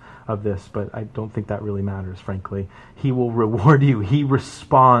end of this, but I don't think that really matters, frankly. He will reward you. He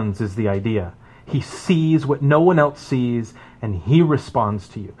responds is the idea. He sees what no one else sees, and he responds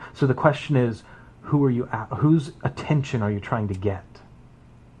to you. So the question is, who are you at? Whose attention are you trying to get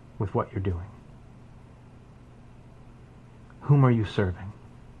with what you're doing? Whom are you serving?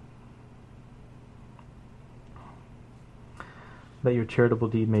 That your charitable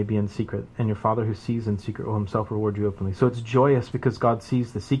deed may be in secret, and your Father who sees in secret will himself reward you openly. So it's joyous because God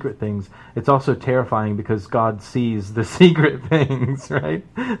sees the secret things. It's also terrifying because God sees the secret things, right?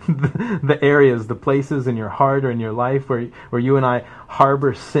 The areas, the places in your heart or in your life where you and I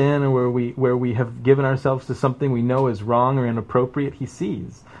harbor sin, or where we have given ourselves to something we know is wrong or inappropriate, he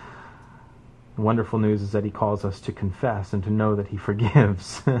sees. The wonderful news is that he calls us to confess and to know that he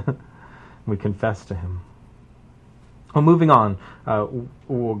forgives. We confess to him. Well, moving on.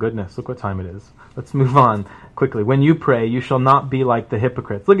 Oh, goodness, look what time it is. Let's move on quickly. When you pray, you shall not be like the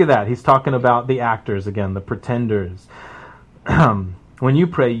hypocrites. Look at that. He's talking about the actors again, the pretenders. When you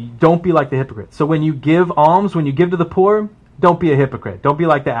pray, don't be like the hypocrites. So when you give alms, when you give to the poor, don't be a hypocrite. Don't be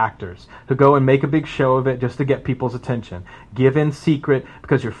like the actors who go and make a big show of it just to get people's attention. Give in secret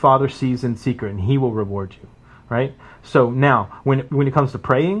because your Father sees in secret and he will reward you. Right? So now, when it comes to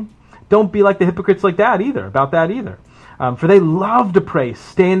praying, don't be like the hypocrites about that either. For they love to pray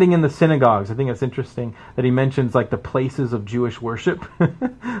standing in the synagogues. I think it's interesting that he mentions like the places of Jewish worship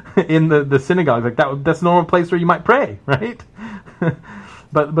in the synagogues. Like that's the normal place where you might pray, right?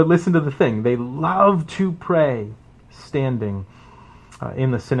 But listen to the thing. They love to pray standing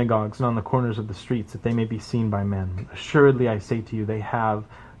in the synagogues and on the corners of the streets, that they may be seen by men. Assuredly, I say to you, they have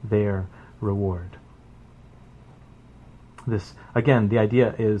their reward. This, again, the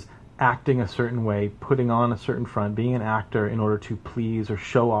idea is acting a certain way, putting on a certain front, being an actor in order to please or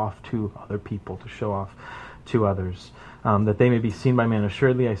show off to other people, to show off to others, that they may be seen by men.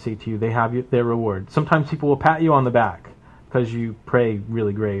 Assuredly, I say to you, they have their reward. Sometimes people will pat you on the back because you pray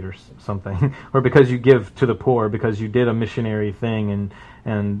really great or something, or because you give to the poor, because you did a missionary thing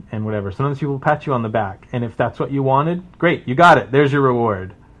and whatever. Sometimes people will pat you on the back, and if that's what you wanted, great, you got it, there's your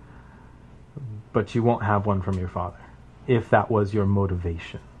reward. But you won't have one from your Father if that was your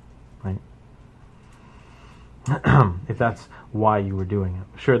motivation, right? If that's why you were doing it.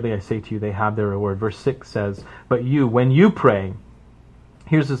 Assuredly, I say to you, they have their reward. Verse 6 says, but you, when you pray,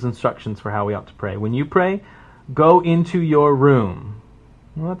 here's his instructions for how we ought to pray. When you pray, go into your room.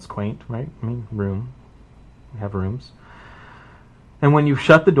 Well, that's quaint, right? I mean, room. We have rooms. And when you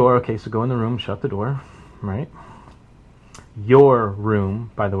shut the door, okay, so go in the room, shut the door, right? Your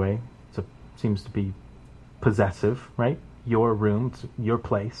room, by the way, seems to be possessive, right? Your room, it's your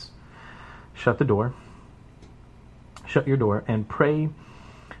place. Shut the door. Shut your door and pray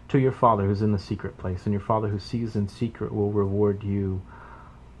to your Father who's in the secret place, and your Father who sees in secret will reward you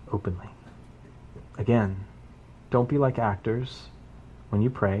openly. Again, don't be like actors when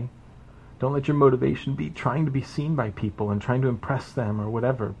you pray. Don't let your motivation be trying to be seen by people and trying to impress them or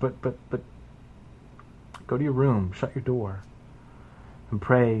whatever. But go to your room, shut your door, and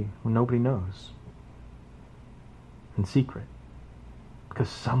pray when nobody knows. In secret. Because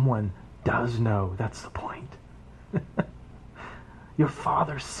someone does know. That's the point. Your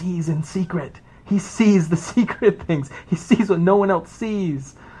Father sees in secret. He sees the secret things. He sees what no one else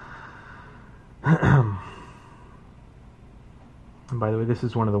sees. And by the way, this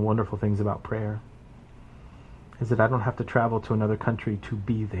is one of the wonderful things about prayer, is that I don't have to travel to another country to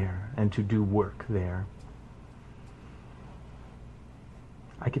be there and to do work there.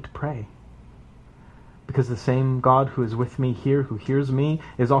 I get to pray. Because the same God who is with me here, who hears me,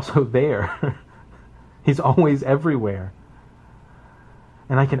 is also there. He's always everywhere.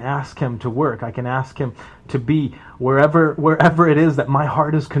 And I can ask him to work. I can ask him to be wherever it is that my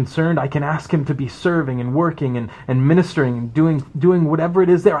heart is concerned. I can ask him to be serving and working and ministering and doing whatever it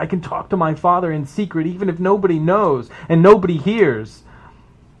is there. I can talk to my Father in secret, even if nobody knows and nobody hears.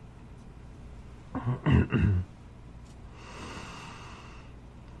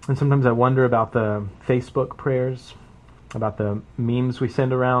 And sometimes I wonder about the Facebook prayers. about the memes we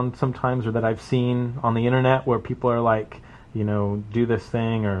send around sometimes, or that I've seen on the internet, where people are like, do this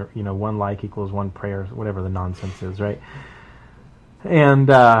thing, or, 1 like equals 1 prayer, whatever the nonsense is, right? And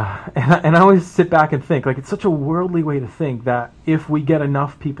I always sit back and think, like, it's such a worldly way to think that if we get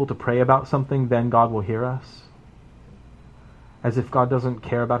enough people to pray about something, then God will hear us. As if God doesn't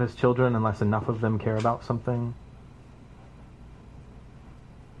care about his children unless enough of them care about something.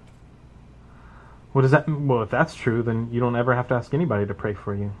 What does that? Well, if that's true, then you don't ever have to ask anybody to pray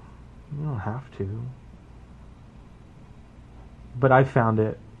for you. You don't have to. But I found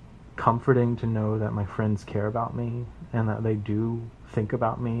it comforting to know that my friends care about me, and that they do think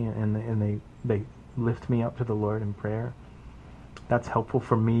about me, and they lift me up to the Lord in prayer. That's helpful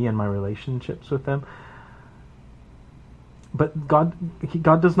for me and my relationships with them. But God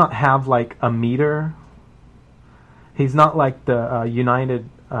does not have like a meter. He's not like the United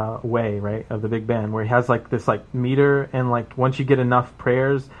Way, right, of the Big Ben, where he has like this like meter, and like once you get enough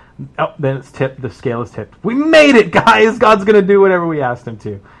prayers, then it's tipped. The scale is tipped. We made it, guys. God's going to do whatever we asked him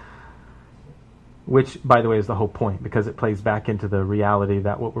to. Which, by the way, is the whole point, because it plays back into the reality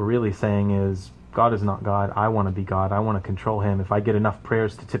that what we're really saying is, God is not God. I want to be God. I want to control him. If I get enough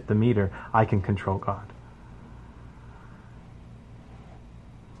prayers to tip the meter, I can control God.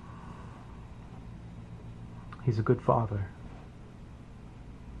 He's a good father.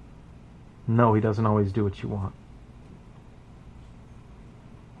 No, he doesn't always do what you want.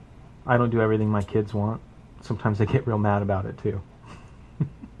 I don't do everything my kids want. Sometimes they get real mad about it too.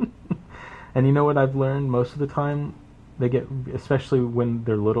 And you know what I've learned? Most of the time, they get, especially when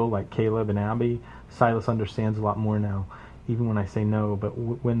they're little, like Caleb and Abby, Silas understands a lot more now, even when I say no. But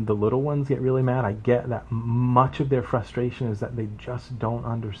when the little ones get really mad, I get that much of their frustration is that they just don't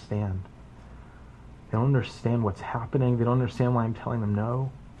understand. They don't understand what's happening. They don't understand why I'm telling them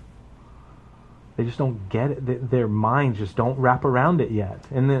no. They just don't get it. Their minds just don't wrap around it yet.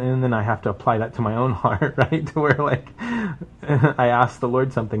 And then I have to apply that to my own heart, right? To where, like, I ask the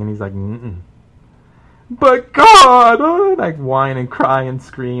Lord something and he's like, mm-mm. But God! Oh, and I whine and cry and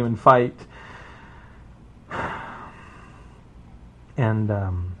scream and fight. And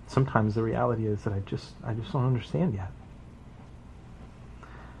sometimes the reality is that I just don't understand yet.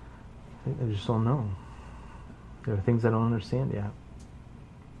 I just don't know. There are things I don't understand yet.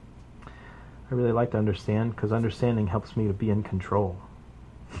 I really like to understand, because understanding helps me to be in control.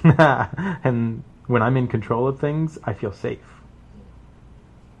 And when I'm in control of things, I feel safe.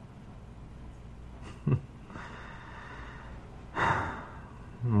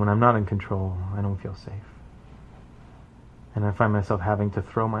 When I'm not in control, I don't feel safe. And I find myself having to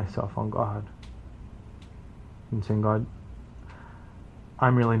throw myself on God and saying, God,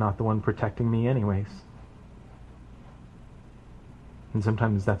 I'm really not the one protecting me anyways. And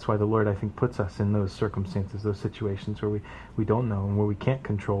sometimes that's why the Lord, I think, puts us in those circumstances, those situations where we don't know and where we can't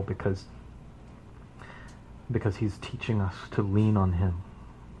control, because he's teaching us to lean on him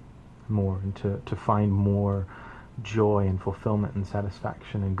more, and to find more joy and fulfillment and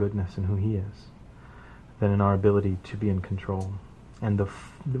satisfaction and goodness in who he is than in our ability to be in control. And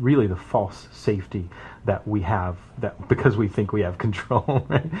really the false safety that we have, that because we think we have control,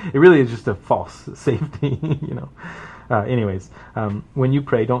 right? It really is just a false safety, you know. When you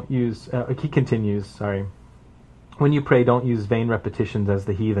pray, don't use, he continues, when you pray, don't use vain repetitions as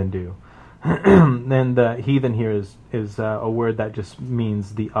the heathen do. And the heathen here is a word that just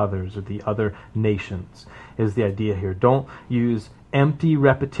means the others, or the other nations, is the idea here. Don't use empty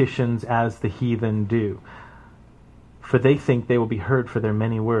repetitions as the heathen do, for they think they will be heard for their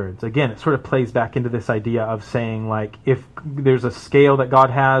many words. Again, it sort of plays back into this idea of saying, like, if there's a scale that God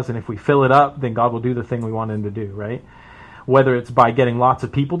has, and if we fill it up, then God will do the thing we want him to do, right? Whether it's by getting lots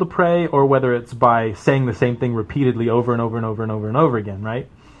of people to pray, or whether it's by saying the same thing repeatedly over and over and over and over and over again, right?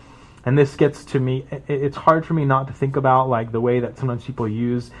 And this gets to me, it's hard for me not to think about, like, the way that sometimes people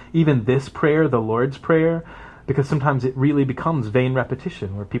use even this prayer, the Lord's Prayer, because sometimes it really becomes vain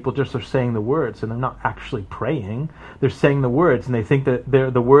repetition, where people just are saying the words and they're not actually praying. They're saying the words, and they think that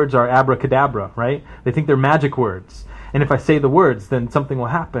the words are abracadabra, right? They think they're magic words. And if I say the words, then something will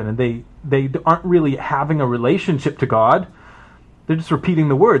happen. And they aren't really having a relationship to God. They're just repeating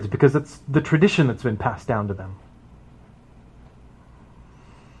the words because it's the tradition that's been passed down to them.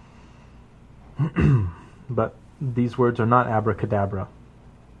 But these words are not abracadabra.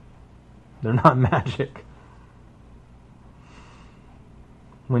 They're not magic.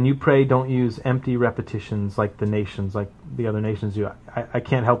 When you pray, don't use empty repetitions like the nations, like the other nations do. I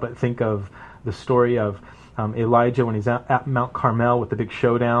can't help but think of the story of Elijah when he's at Mount Carmel with the big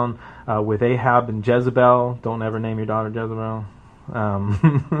showdown with Ahab and Jezebel. Don't ever name your daughter Jezebel.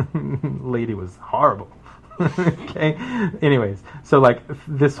 Lady was horrible. Okay. Anyways, so like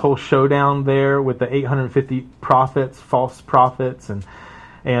this whole showdown there with the 850 prophets, false prophets, and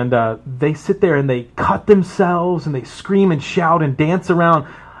they sit there and they cut themselves and they scream and shout and dance around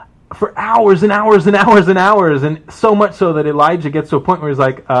for hours and hours and hours and hours, and so much so that Elijah gets to a point where he's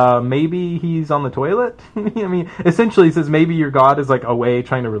like, maybe he's on the toilet. I mean, essentially he says maybe your God is like away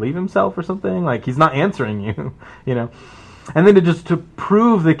trying to relieve himself or something. Like he's not answering you, you know. And then to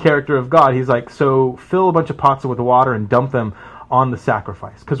prove the character of God, he's like, so fill a bunch of pots with water and dump them on the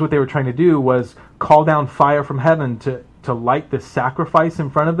sacrifice. Because what they were trying to do was call down fire from heaven to light this sacrifice in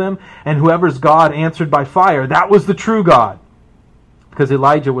front of them. And whoever's God answered by fire, that was the true God. Because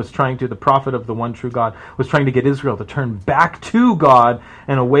Elijah was the prophet of the one true God, was trying to get Israel to turn back to God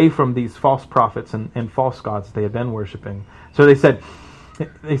and away from these false prophets and false gods that they had been worshiping. So they said,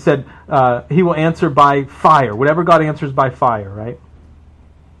 he will answer by fire, whatever God answers by fire, right?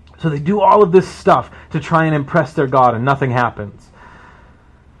 So they do all of this stuff to try and impress their God, and nothing happens.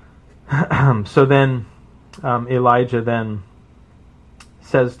 So then Elijah then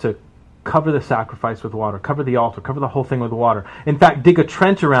says to cover the sacrifice with water, cover the altar, cover the whole thing with water. In fact, dig a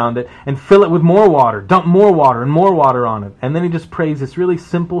trench around it and fill it with more water, dump more water and more water on it. And then he just prays this really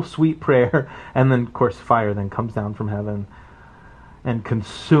simple, sweet prayer, and then, of course, fire then comes down from heaven and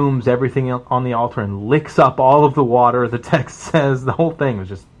consumes everything on the altar and licks up all of the water. The text says the whole thing was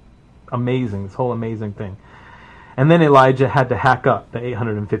just amazing, this whole amazing thing. And then Elijah had to hack up the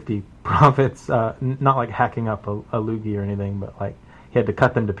 850 prophets, not like hacking up a loogie or anything, but like he had to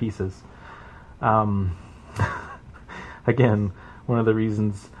cut them to pieces. Again, one of the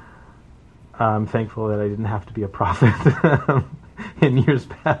reasons I'm thankful that I didn't have to be a prophet in years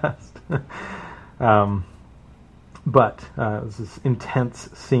past. But it was this intense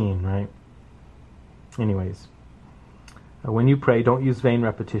scene, right? Anyways, when you pray, don't use vain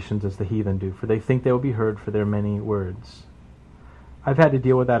repetitions as the heathen do, for they think they will be heard for their many words. I've had to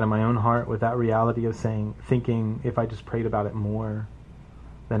deal with that in my own heart, with that reality of thinking if I just prayed about it more,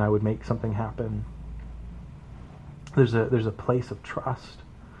 then I would make something happen. There's a place of trust,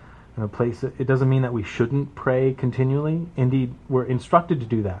 and a place it doesn't mean that we shouldn't pray continually. Indeed, we're instructed to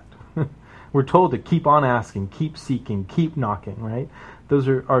do that. We're told to keep on asking, keep seeking, keep knocking, right? Those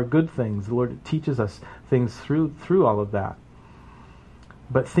are good things. The Lord teaches us things through all of that.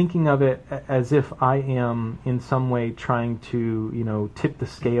 But thinking of it as if I am in some way trying to, tip the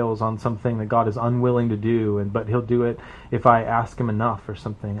scales on something that God is unwilling to do, but He'll do it if I ask Him enough or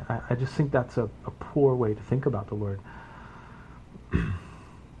something. I just think that's a poor way to think about the Lord,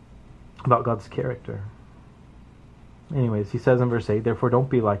 about God's character. Anyways, He says in verse 8, therefore don't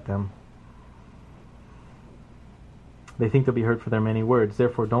be like them. They think they'll be heard for their many words.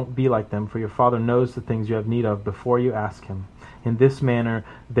 Therefore, don't be like them, for your Father knows the things you have need of before you ask Him. In this manner,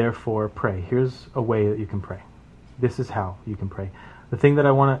 therefore, pray. Here's a way that you can pray. This is how you can pray. The thing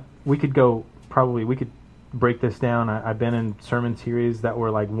that we could break this down. I've been in sermon series that were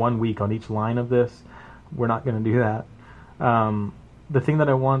like 1 week on each line of this. We're not going to do that. The thing that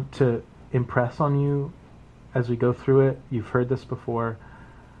I want to impress on you as we go through it, you've heard this before,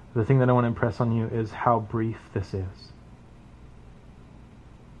 the thing that I want to impress on you is how brief this is.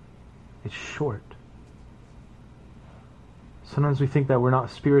 It's short. Sometimes we think that we're not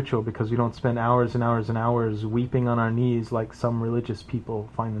spiritual because we don't spend hours and hours and hours weeping on our knees like some religious people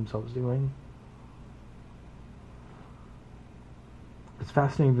find themselves doing. It's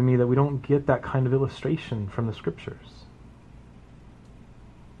fascinating to me that we don't get that kind of illustration from the Scriptures.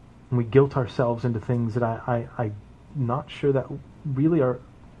 And we guilt ourselves into things that I'm not sure that really are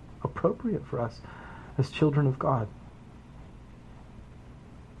appropriate for us as children of God.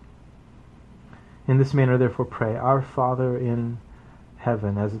 In this manner, therefore, pray. Our Father in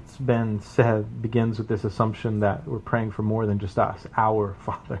heaven, as it's been said, begins with this assumption that we're praying for more than just us. Our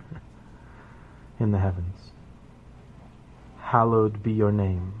Father in the heavens. Hallowed be your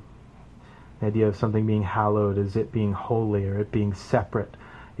name. The idea of something being hallowed is it being holy or it being separate,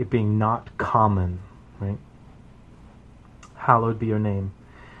 it being not common, right? Hallowed be your name.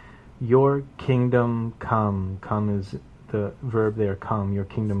 Your kingdom come. Come is the verb there, come. Your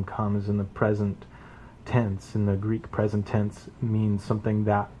kingdom come is in the present tense. In the Greek, present tense means something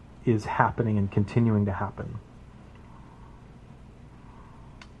that is happening and continuing to happen.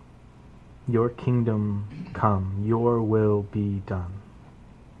 Your kingdom come. Your will be done.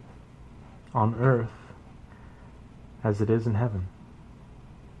 On earth as it is in heaven.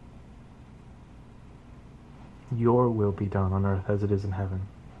 Your will be done on earth as it is in heaven.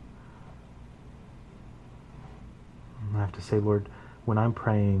 I have to say, Lord, when I'm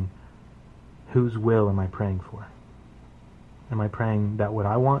praying, whose will am I praying for? Am I praying that what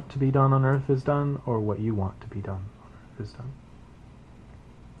I want to be done on earth is done, or what you want to be done on earth is done?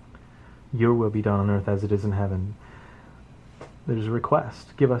 Your will be done on earth as it is in heaven. There's a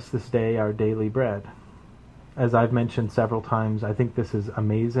request. Give us this day our daily bread. As I've mentioned several times, I think this is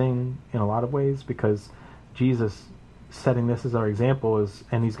amazing in a lot of ways, because Jesus setting this as our example is,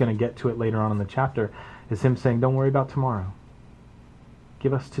 and he's going to get to it later on in the chapter, is him saying, don't worry about tomorrow.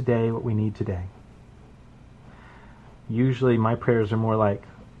 Give us today what we need today. Usually my prayers are more like,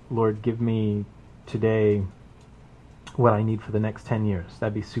 Lord, give me today what I need for the next 10 years.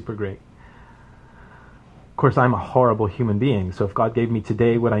 That'd be super great. Of course, I'm a horrible human being, so if God gave me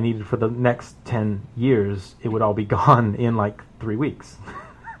today what I needed for the next 10 years, it would all be gone in like 3 weeks.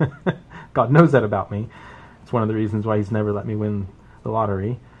 God knows that about me. It's one of the reasons why he's never let me win the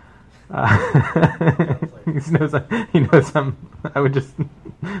lottery. He knows I would just,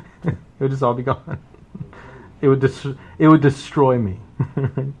 it would just all be gone. It would destroy me.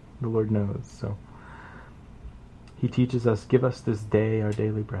 The Lord knows. So he teaches us, give us this day our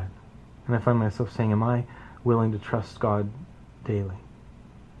daily bread. And I find myself saying, am I willing to trust God daily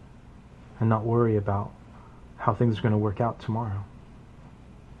and not worry about how things are going to work out tomorrow?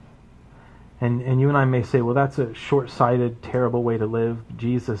 And you and I may say, well, that's a short-sighted, terrible way to live.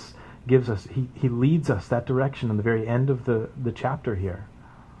 Jesus gives us, he leads us that direction in the very end of the chapter here.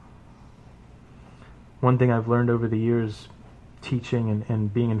 One thing I've learned over the years teaching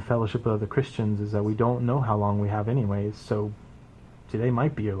and being in fellowship with other Christians is that we don't know how long we have anyways, so today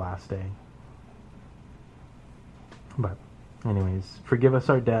might be your last day. But anyways, forgive us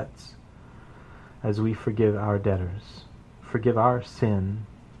our debts as we forgive our debtors. Forgive our sin,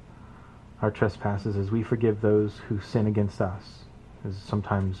 our trespasses, as we forgive those who sin against us, is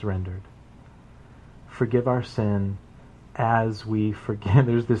sometimes rendered. Forgive our sin as we forgive.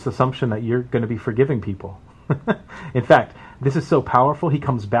 There's this assumption that you're going to be forgiving people. In fact, this is so powerful, he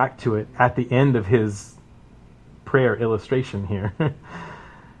comes back to it at the end of his prayer illustration here.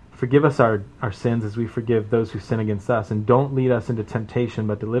 Forgive us our sins as we forgive those who sin against us, and don't lead us into temptation,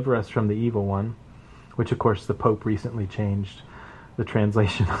 but deliver us from the evil one, which of course the Pope recently changed the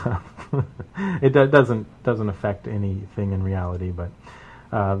translation of. It doesn't affect anything in reality, but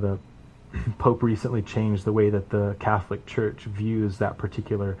the Pope recently changed the way that the Catholic Church views that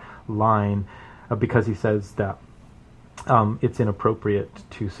particular line, because he says that it's inappropriate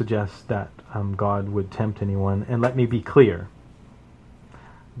to suggest that God would tempt anyone. And let me be clear,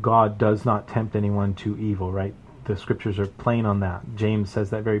 God does not tempt anyone to evil, right? The scriptures are plain on that. James says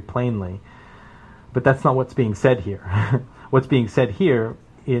that very plainly. But that's not what's being said here. What's being said here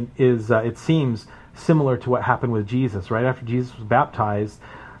is it seems similar to what happened with Jesus. Right after Jesus was baptized,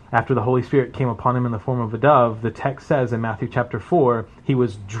 after the Holy Spirit came upon him in the form of a dove, the text says in Matthew chapter 4, he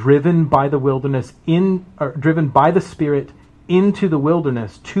was driven by the wilderness, driven by the Spirit into the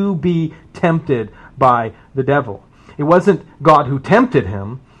wilderness to be tempted by the devil. It wasn't God who tempted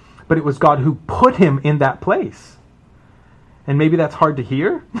him, but it was God who put him in that place. And maybe that's hard to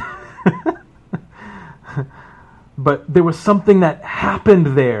hear. But there was something that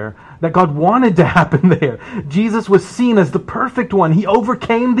happened there, that God wanted to happen there. Jesus was seen as the perfect one. He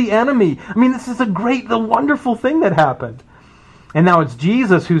overcame the enemy. I mean, this is the wonderful thing that happened. And now it's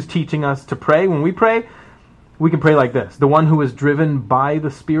Jesus who's teaching us to pray. When we pray, we can pray like this. The one who was driven by the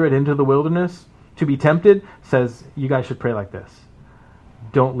Spirit into the wilderness to be tempted says, you guys should pray like this.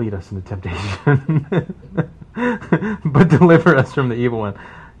 Don't lead us into temptation, but deliver us from the evil one.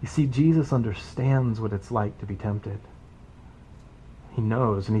 You see, Jesus understands what it's like to be tempted. He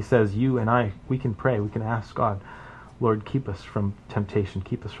knows, and he says, you and I, we can pray, we can ask God, Lord, keep us from temptation,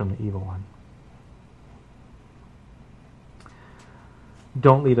 keep us from the evil one.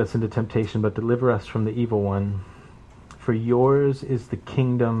 Don't lead us into temptation, but deliver us from the evil one. For yours is the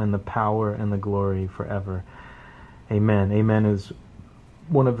kingdom and the power and the glory forever. Amen. Amen is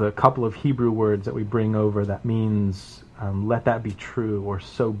one of the couple of Hebrew words that we bring over that means let that be true, or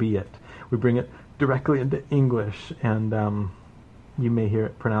so be it. We bring it directly into English, and you may hear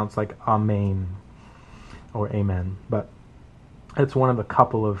it pronounced like Amen or Amen. But it's one of a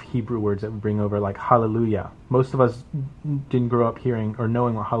couple of Hebrew words that we bring over, like hallelujah. Most of us didn't grow up hearing or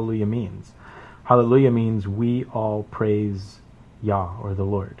knowing what hallelujah means. Hallelujah means we all praise Yah, or the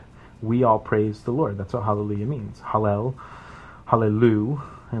Lord. We all praise the Lord. That's what hallelujah means. Hallel, hallelu,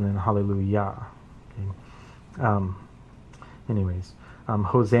 and then hallelujah. Okay.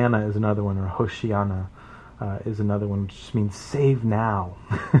 Hosanna is another one, or Hoshiana is another one, which just means save now.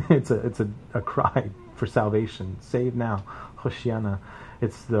 It's a cry for salvation. Save now. Hoshiana.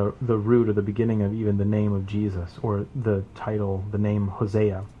 It's the root or the beginning of even the name of Jesus, or the title, the name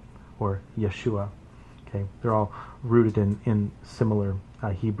Hosea, or Yeshua. Okay, they're all rooted in similar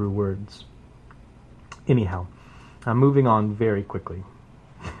Hebrew words. Anyhow, moving on very quickly.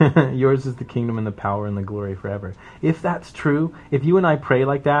 Yours is the kingdom and the power and the glory forever. If that's true, if you and I pray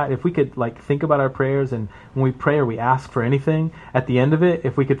like that, if we could think about our prayers, and when we pray or we ask for anything, at the end of it,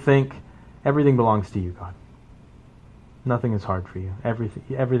 if we could think, everything belongs to you, God. Nothing is hard for you.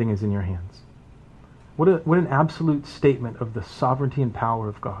 Everything is in your hands. What an absolute statement of the sovereignty and power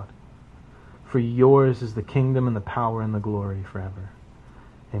of God. For yours is the kingdom and the power and the glory forever.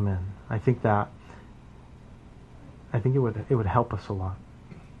 Amen. I think it would help us a lot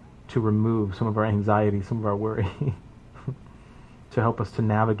to remove some of our anxiety, some of our worry, to help us to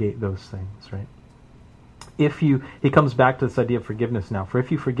navigate those things, right? He comes back to this idea of forgiveness now. For if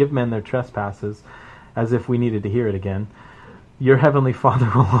you forgive men their trespasses, as if we needed to hear it again, your heavenly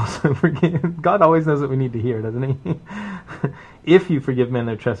Father will also forgive. God always knows what we need to hear, doesn't he? If you forgive men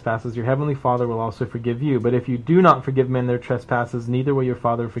their trespasses, your heavenly Father will also forgive you. But if you do not forgive men their trespasses, neither will your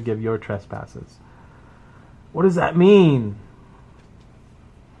Father forgive your trespasses. What does that mean?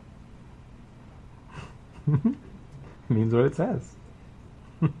 It means what it says.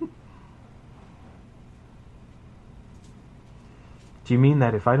 Do you mean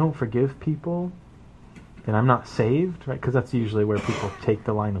that if I don't forgive people, then I'm not saved? Right? Because that's usually where people take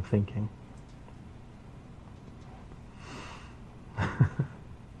the line of thinking.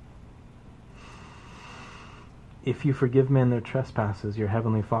 If you forgive men their trespasses, your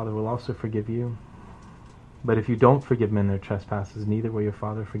heavenly Father will also forgive you. But if you don't forgive men their trespasses, neither will your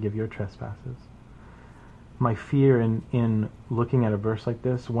Father forgive your trespasses. My fear in looking at a verse like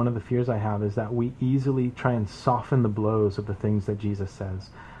this, one of the fears I have is that we easily try and soften the blows of the things that Jesus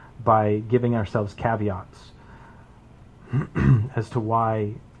says by giving ourselves caveats as to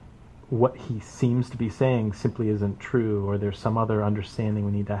why what he seems to be saying simply isn't true, or there's some other understanding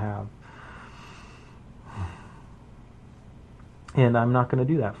we need to have. And I'm not going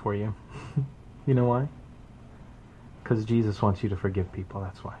to do that for you. You know why? Because Jesus wants you to forgive people,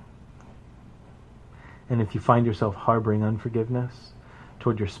 that's why. And if you find yourself harboring unforgiveness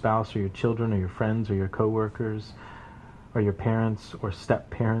toward your spouse or your children or your friends or your coworkers or your parents or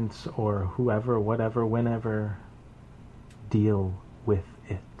step-parents or whoever, whatever, whenever, deal with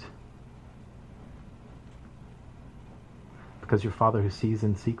it. Because your Father who sees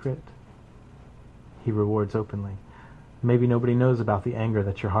in secret, he rewards openly. Maybe nobody knows about the anger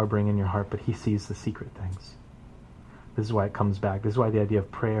that you're harboring in your heart, but he sees the secret things. This is why it comes back. This is why the idea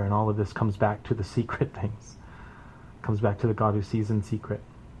of prayer and all of this comes back to the secret things. It comes back to the God who sees in secret.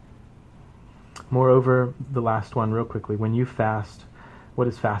 Moreover, the last one real quickly. When you fast, what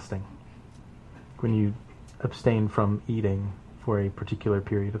is fasting? When you abstain from eating for a particular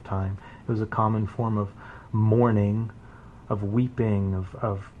period of time. It was a common form of mourning, of weeping,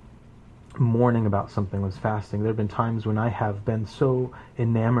 of mourning about something was fasting. There have been times when I have been so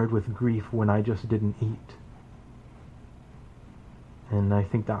enamored with grief when I just didn't eat. And I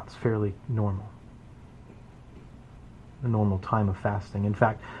think that's fairly normal. A normal time of fasting. In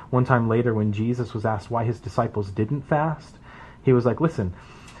fact, one time later when Jesus was asked why his disciples didn't fast, he was like, listen,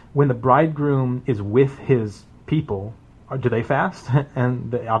 when the bridegroom is with his people, do they fast?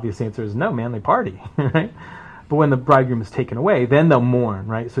 And the obvious answer is no, man, they party, right? But when the bridegroom is taken away, then they'll mourn,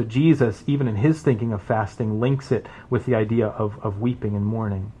 right? So Jesus, even in his thinking of fasting, links it with the idea of weeping and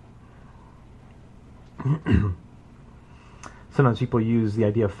mourning. Sometimes people use the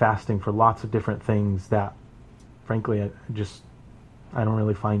idea of fasting for lots of different things that, frankly, I don't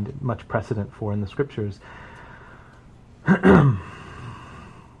really find much precedent for in the scriptures.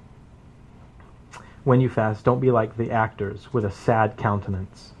 When you fast, don't be like the actors with a sad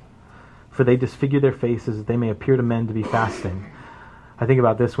countenance, for they disfigure their faces that they may appear to men to be fasting. I think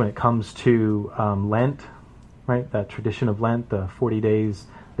about this when it comes to Lent, right? That tradition of Lent, the 40 days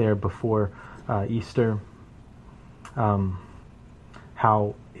there before Easter.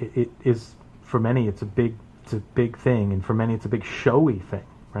 How it is, for many it's a big thing, and for many it's a big showy thing,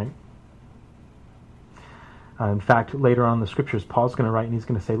 right? In fact, later on in the scriptures, Paul's going to write and he's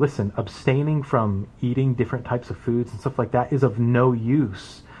going to say, listen, abstaining from eating different types of foods and stuff like that is of no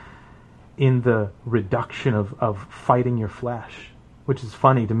use in the reduction of fighting your flesh, which is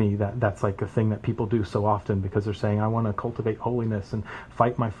funny to me that that's like a thing that people do so often because they're saying, I want to cultivate holiness and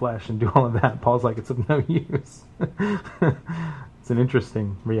fight my flesh and do all of that. Paul's like, it's of no use. It's an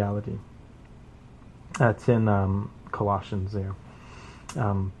interesting reality. That's in Colossians there.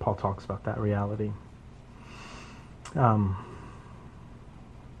 Paul talks about that reality. Don't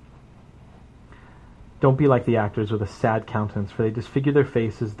be like the actors with a sad countenance, for they disfigure their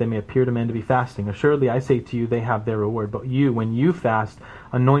faces, they may appear to men to be fasting. Assuredly, I say to you, they have their reward. But you, when you fast,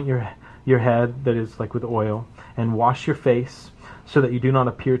 anoint your your head, that is like with oil, and wash your face, so that you do not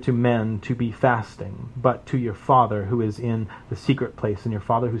appear to men to be fasting, but to your Father who is in the secret place, and your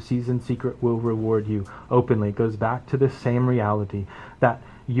Father who sees in secret will reward you openly. It goes back to this same reality that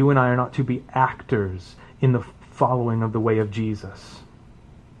you and I are not to be actors in the following of the way of Jesus.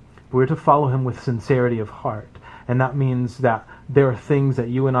 We're to follow him with sincerity of heart. And that means that there are things that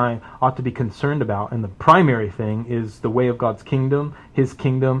you and I ought to be concerned about. And the primary thing is the way of God's kingdom, his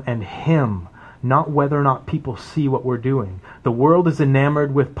kingdom, and him. Not whether or not people see what we're doing. The world is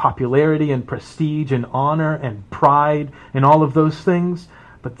enamored with popularity and prestige and honor and pride and all of those things.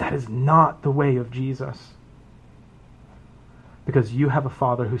 But that is not the way of Jesus. Because you have a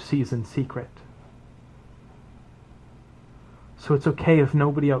Father who sees in secret. So it's okay if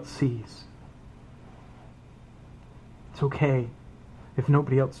nobody else sees. It's okay if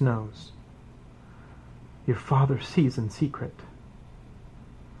nobody else knows. Your Father sees in secret.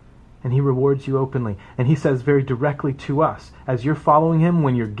 And he rewards you openly. And he says very directly to us, as you're following him,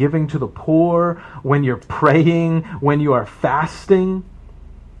 when you're giving to the poor, when you're praying, when you are fasting,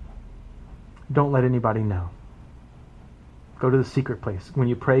 don't let anybody know. Go to the secret place. When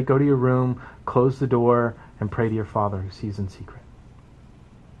you pray, go to your room, close the door, and pray to your Father who sees in secret.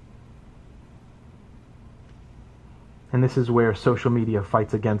 And this is where social media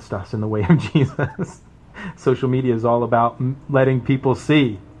fights against us in the way of Jesus. Social media is all about letting people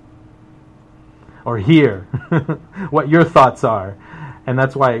see or hear what your thoughts are. And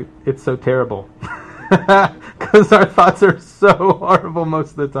that's why it's so terrible. Because our thoughts are so horrible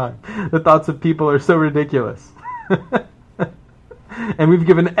most of the time. The thoughts of people are so ridiculous. And we've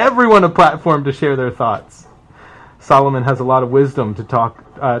given everyone a platform to share their thoughts. Solomon has a lot of wisdom to talk,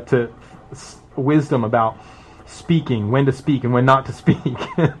 wisdom about speaking, when to speak and when not to speak.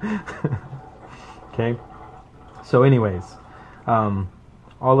 Okay? So anyways,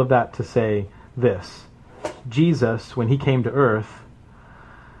 all of that to say this. Jesus, when he came to earth,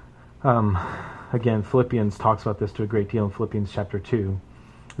 again, Philippians talks about this to a great deal in Philippians chapter 2.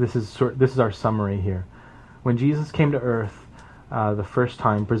 This is our summary here. When Jesus came to earth the first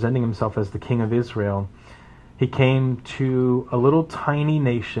time, presenting himself as the King of Israel, he came to a little tiny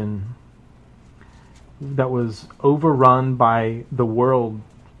nation that was overrun by the world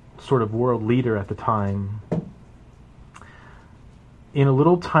leader at the time. In a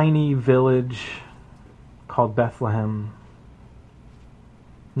little tiny village called Bethlehem.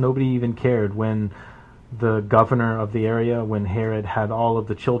 Nobody even cared when the governor of the area, when Herod had all of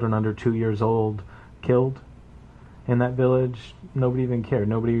the children under 2 years old killed in that village. Nobody even cared.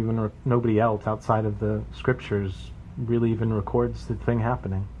 Nobody else outside of the scriptures really even records the thing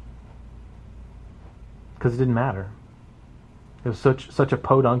happening. Because it didn't matter. It was such a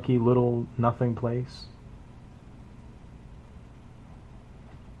podunky little nothing place.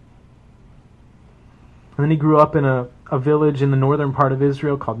 And then he grew up in a village in the northern part of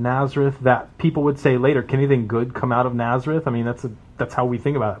Israel called Nazareth that people would say later, can anything good come out of Nazareth? I mean, that's how we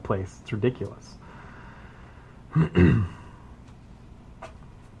think about that place. It's ridiculous.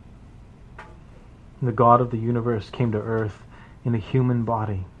 The God of the universe came to earth in a human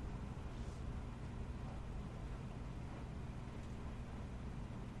body.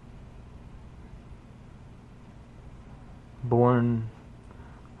 Born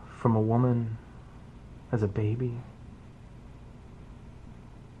from a woman as a baby.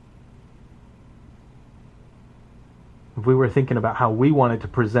 If we were thinking about how we wanted to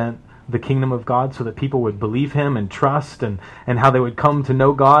present the kingdom of God so that people would believe him and trust and how they would come to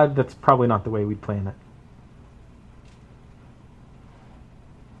know God, that's probably not the way we'd plan it.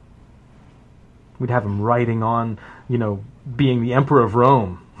 We'd have him writing on, being the emperor of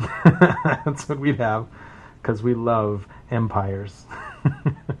Rome. That's what we'd have, because we love empires.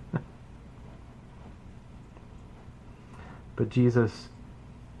 But Jesus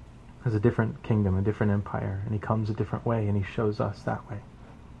has a different kingdom, a different empire, and he comes a different way, and he shows us that way,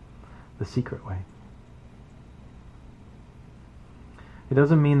 the secret way. It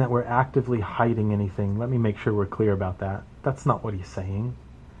doesn't mean that we're actively hiding anything. Let me make sure we're clear about that. That's not what he's saying.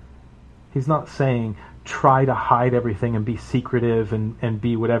 He's not saying try to hide everything and be secretive and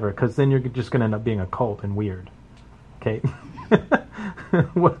be whatever, because then you're just going to end up being a cult and weird. Okay?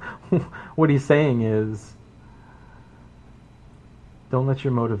 What he's saying is, don't let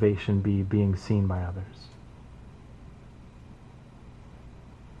your motivation be being seen by others.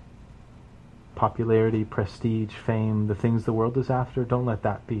 Popularity, prestige, fame, the things the world is after, don't let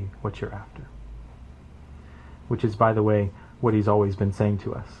that be what you're after. Which is, by the way, what he's always been saying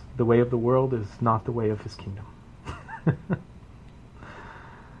to us. The way of the world is not the way of his kingdom.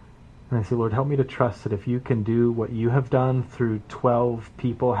 And I say, Lord, help me to trust that if you can do what you have done through 12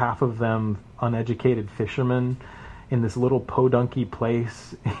 people, half of them uneducated fishermen in this little podunky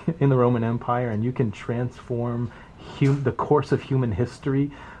place in the Roman Empire, and you can transform the course of human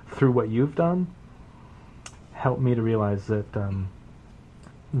history through what you've done, help me to realize that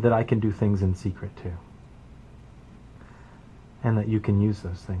that I can do things in secret too. And that you can use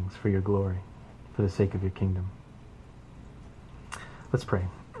those things for your glory, for the sake of your kingdom. Let's pray.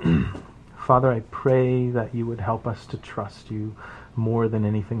 Father, I pray that you would help us to trust you more than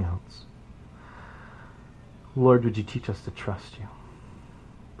anything else. Lord, would you teach us to trust you?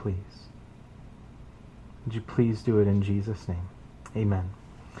 Please. Would you please do it in Jesus' name? Amen.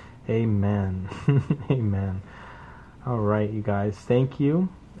 Amen. Amen. All right, you guys. Thank you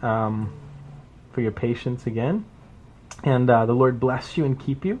for your patience again. And the Lord bless you and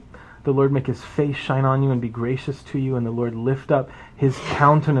keep you. The Lord make his face shine on you and be gracious to you. And the Lord lift up his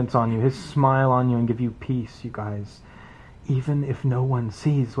countenance on you, his smile on you, and give you peace, you guys. Even if no one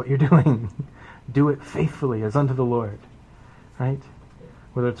sees what you're doing, do it faithfully as unto the Lord. Right?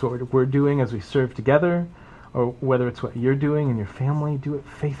 Whether it's what we're doing as we serve together, or whether it's what you're doing in your family, do it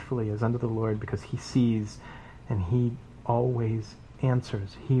faithfully as unto the Lord, because he sees and he always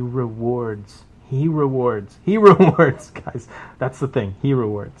answers. He rewards. He rewards. He rewards, guys. That's the thing. He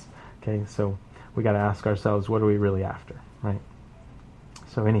rewards. Okay, so we got to ask ourselves, what are we really after, right?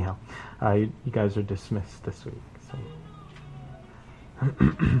 So anyhow, you guys are dismissed this week.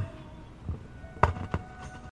 So.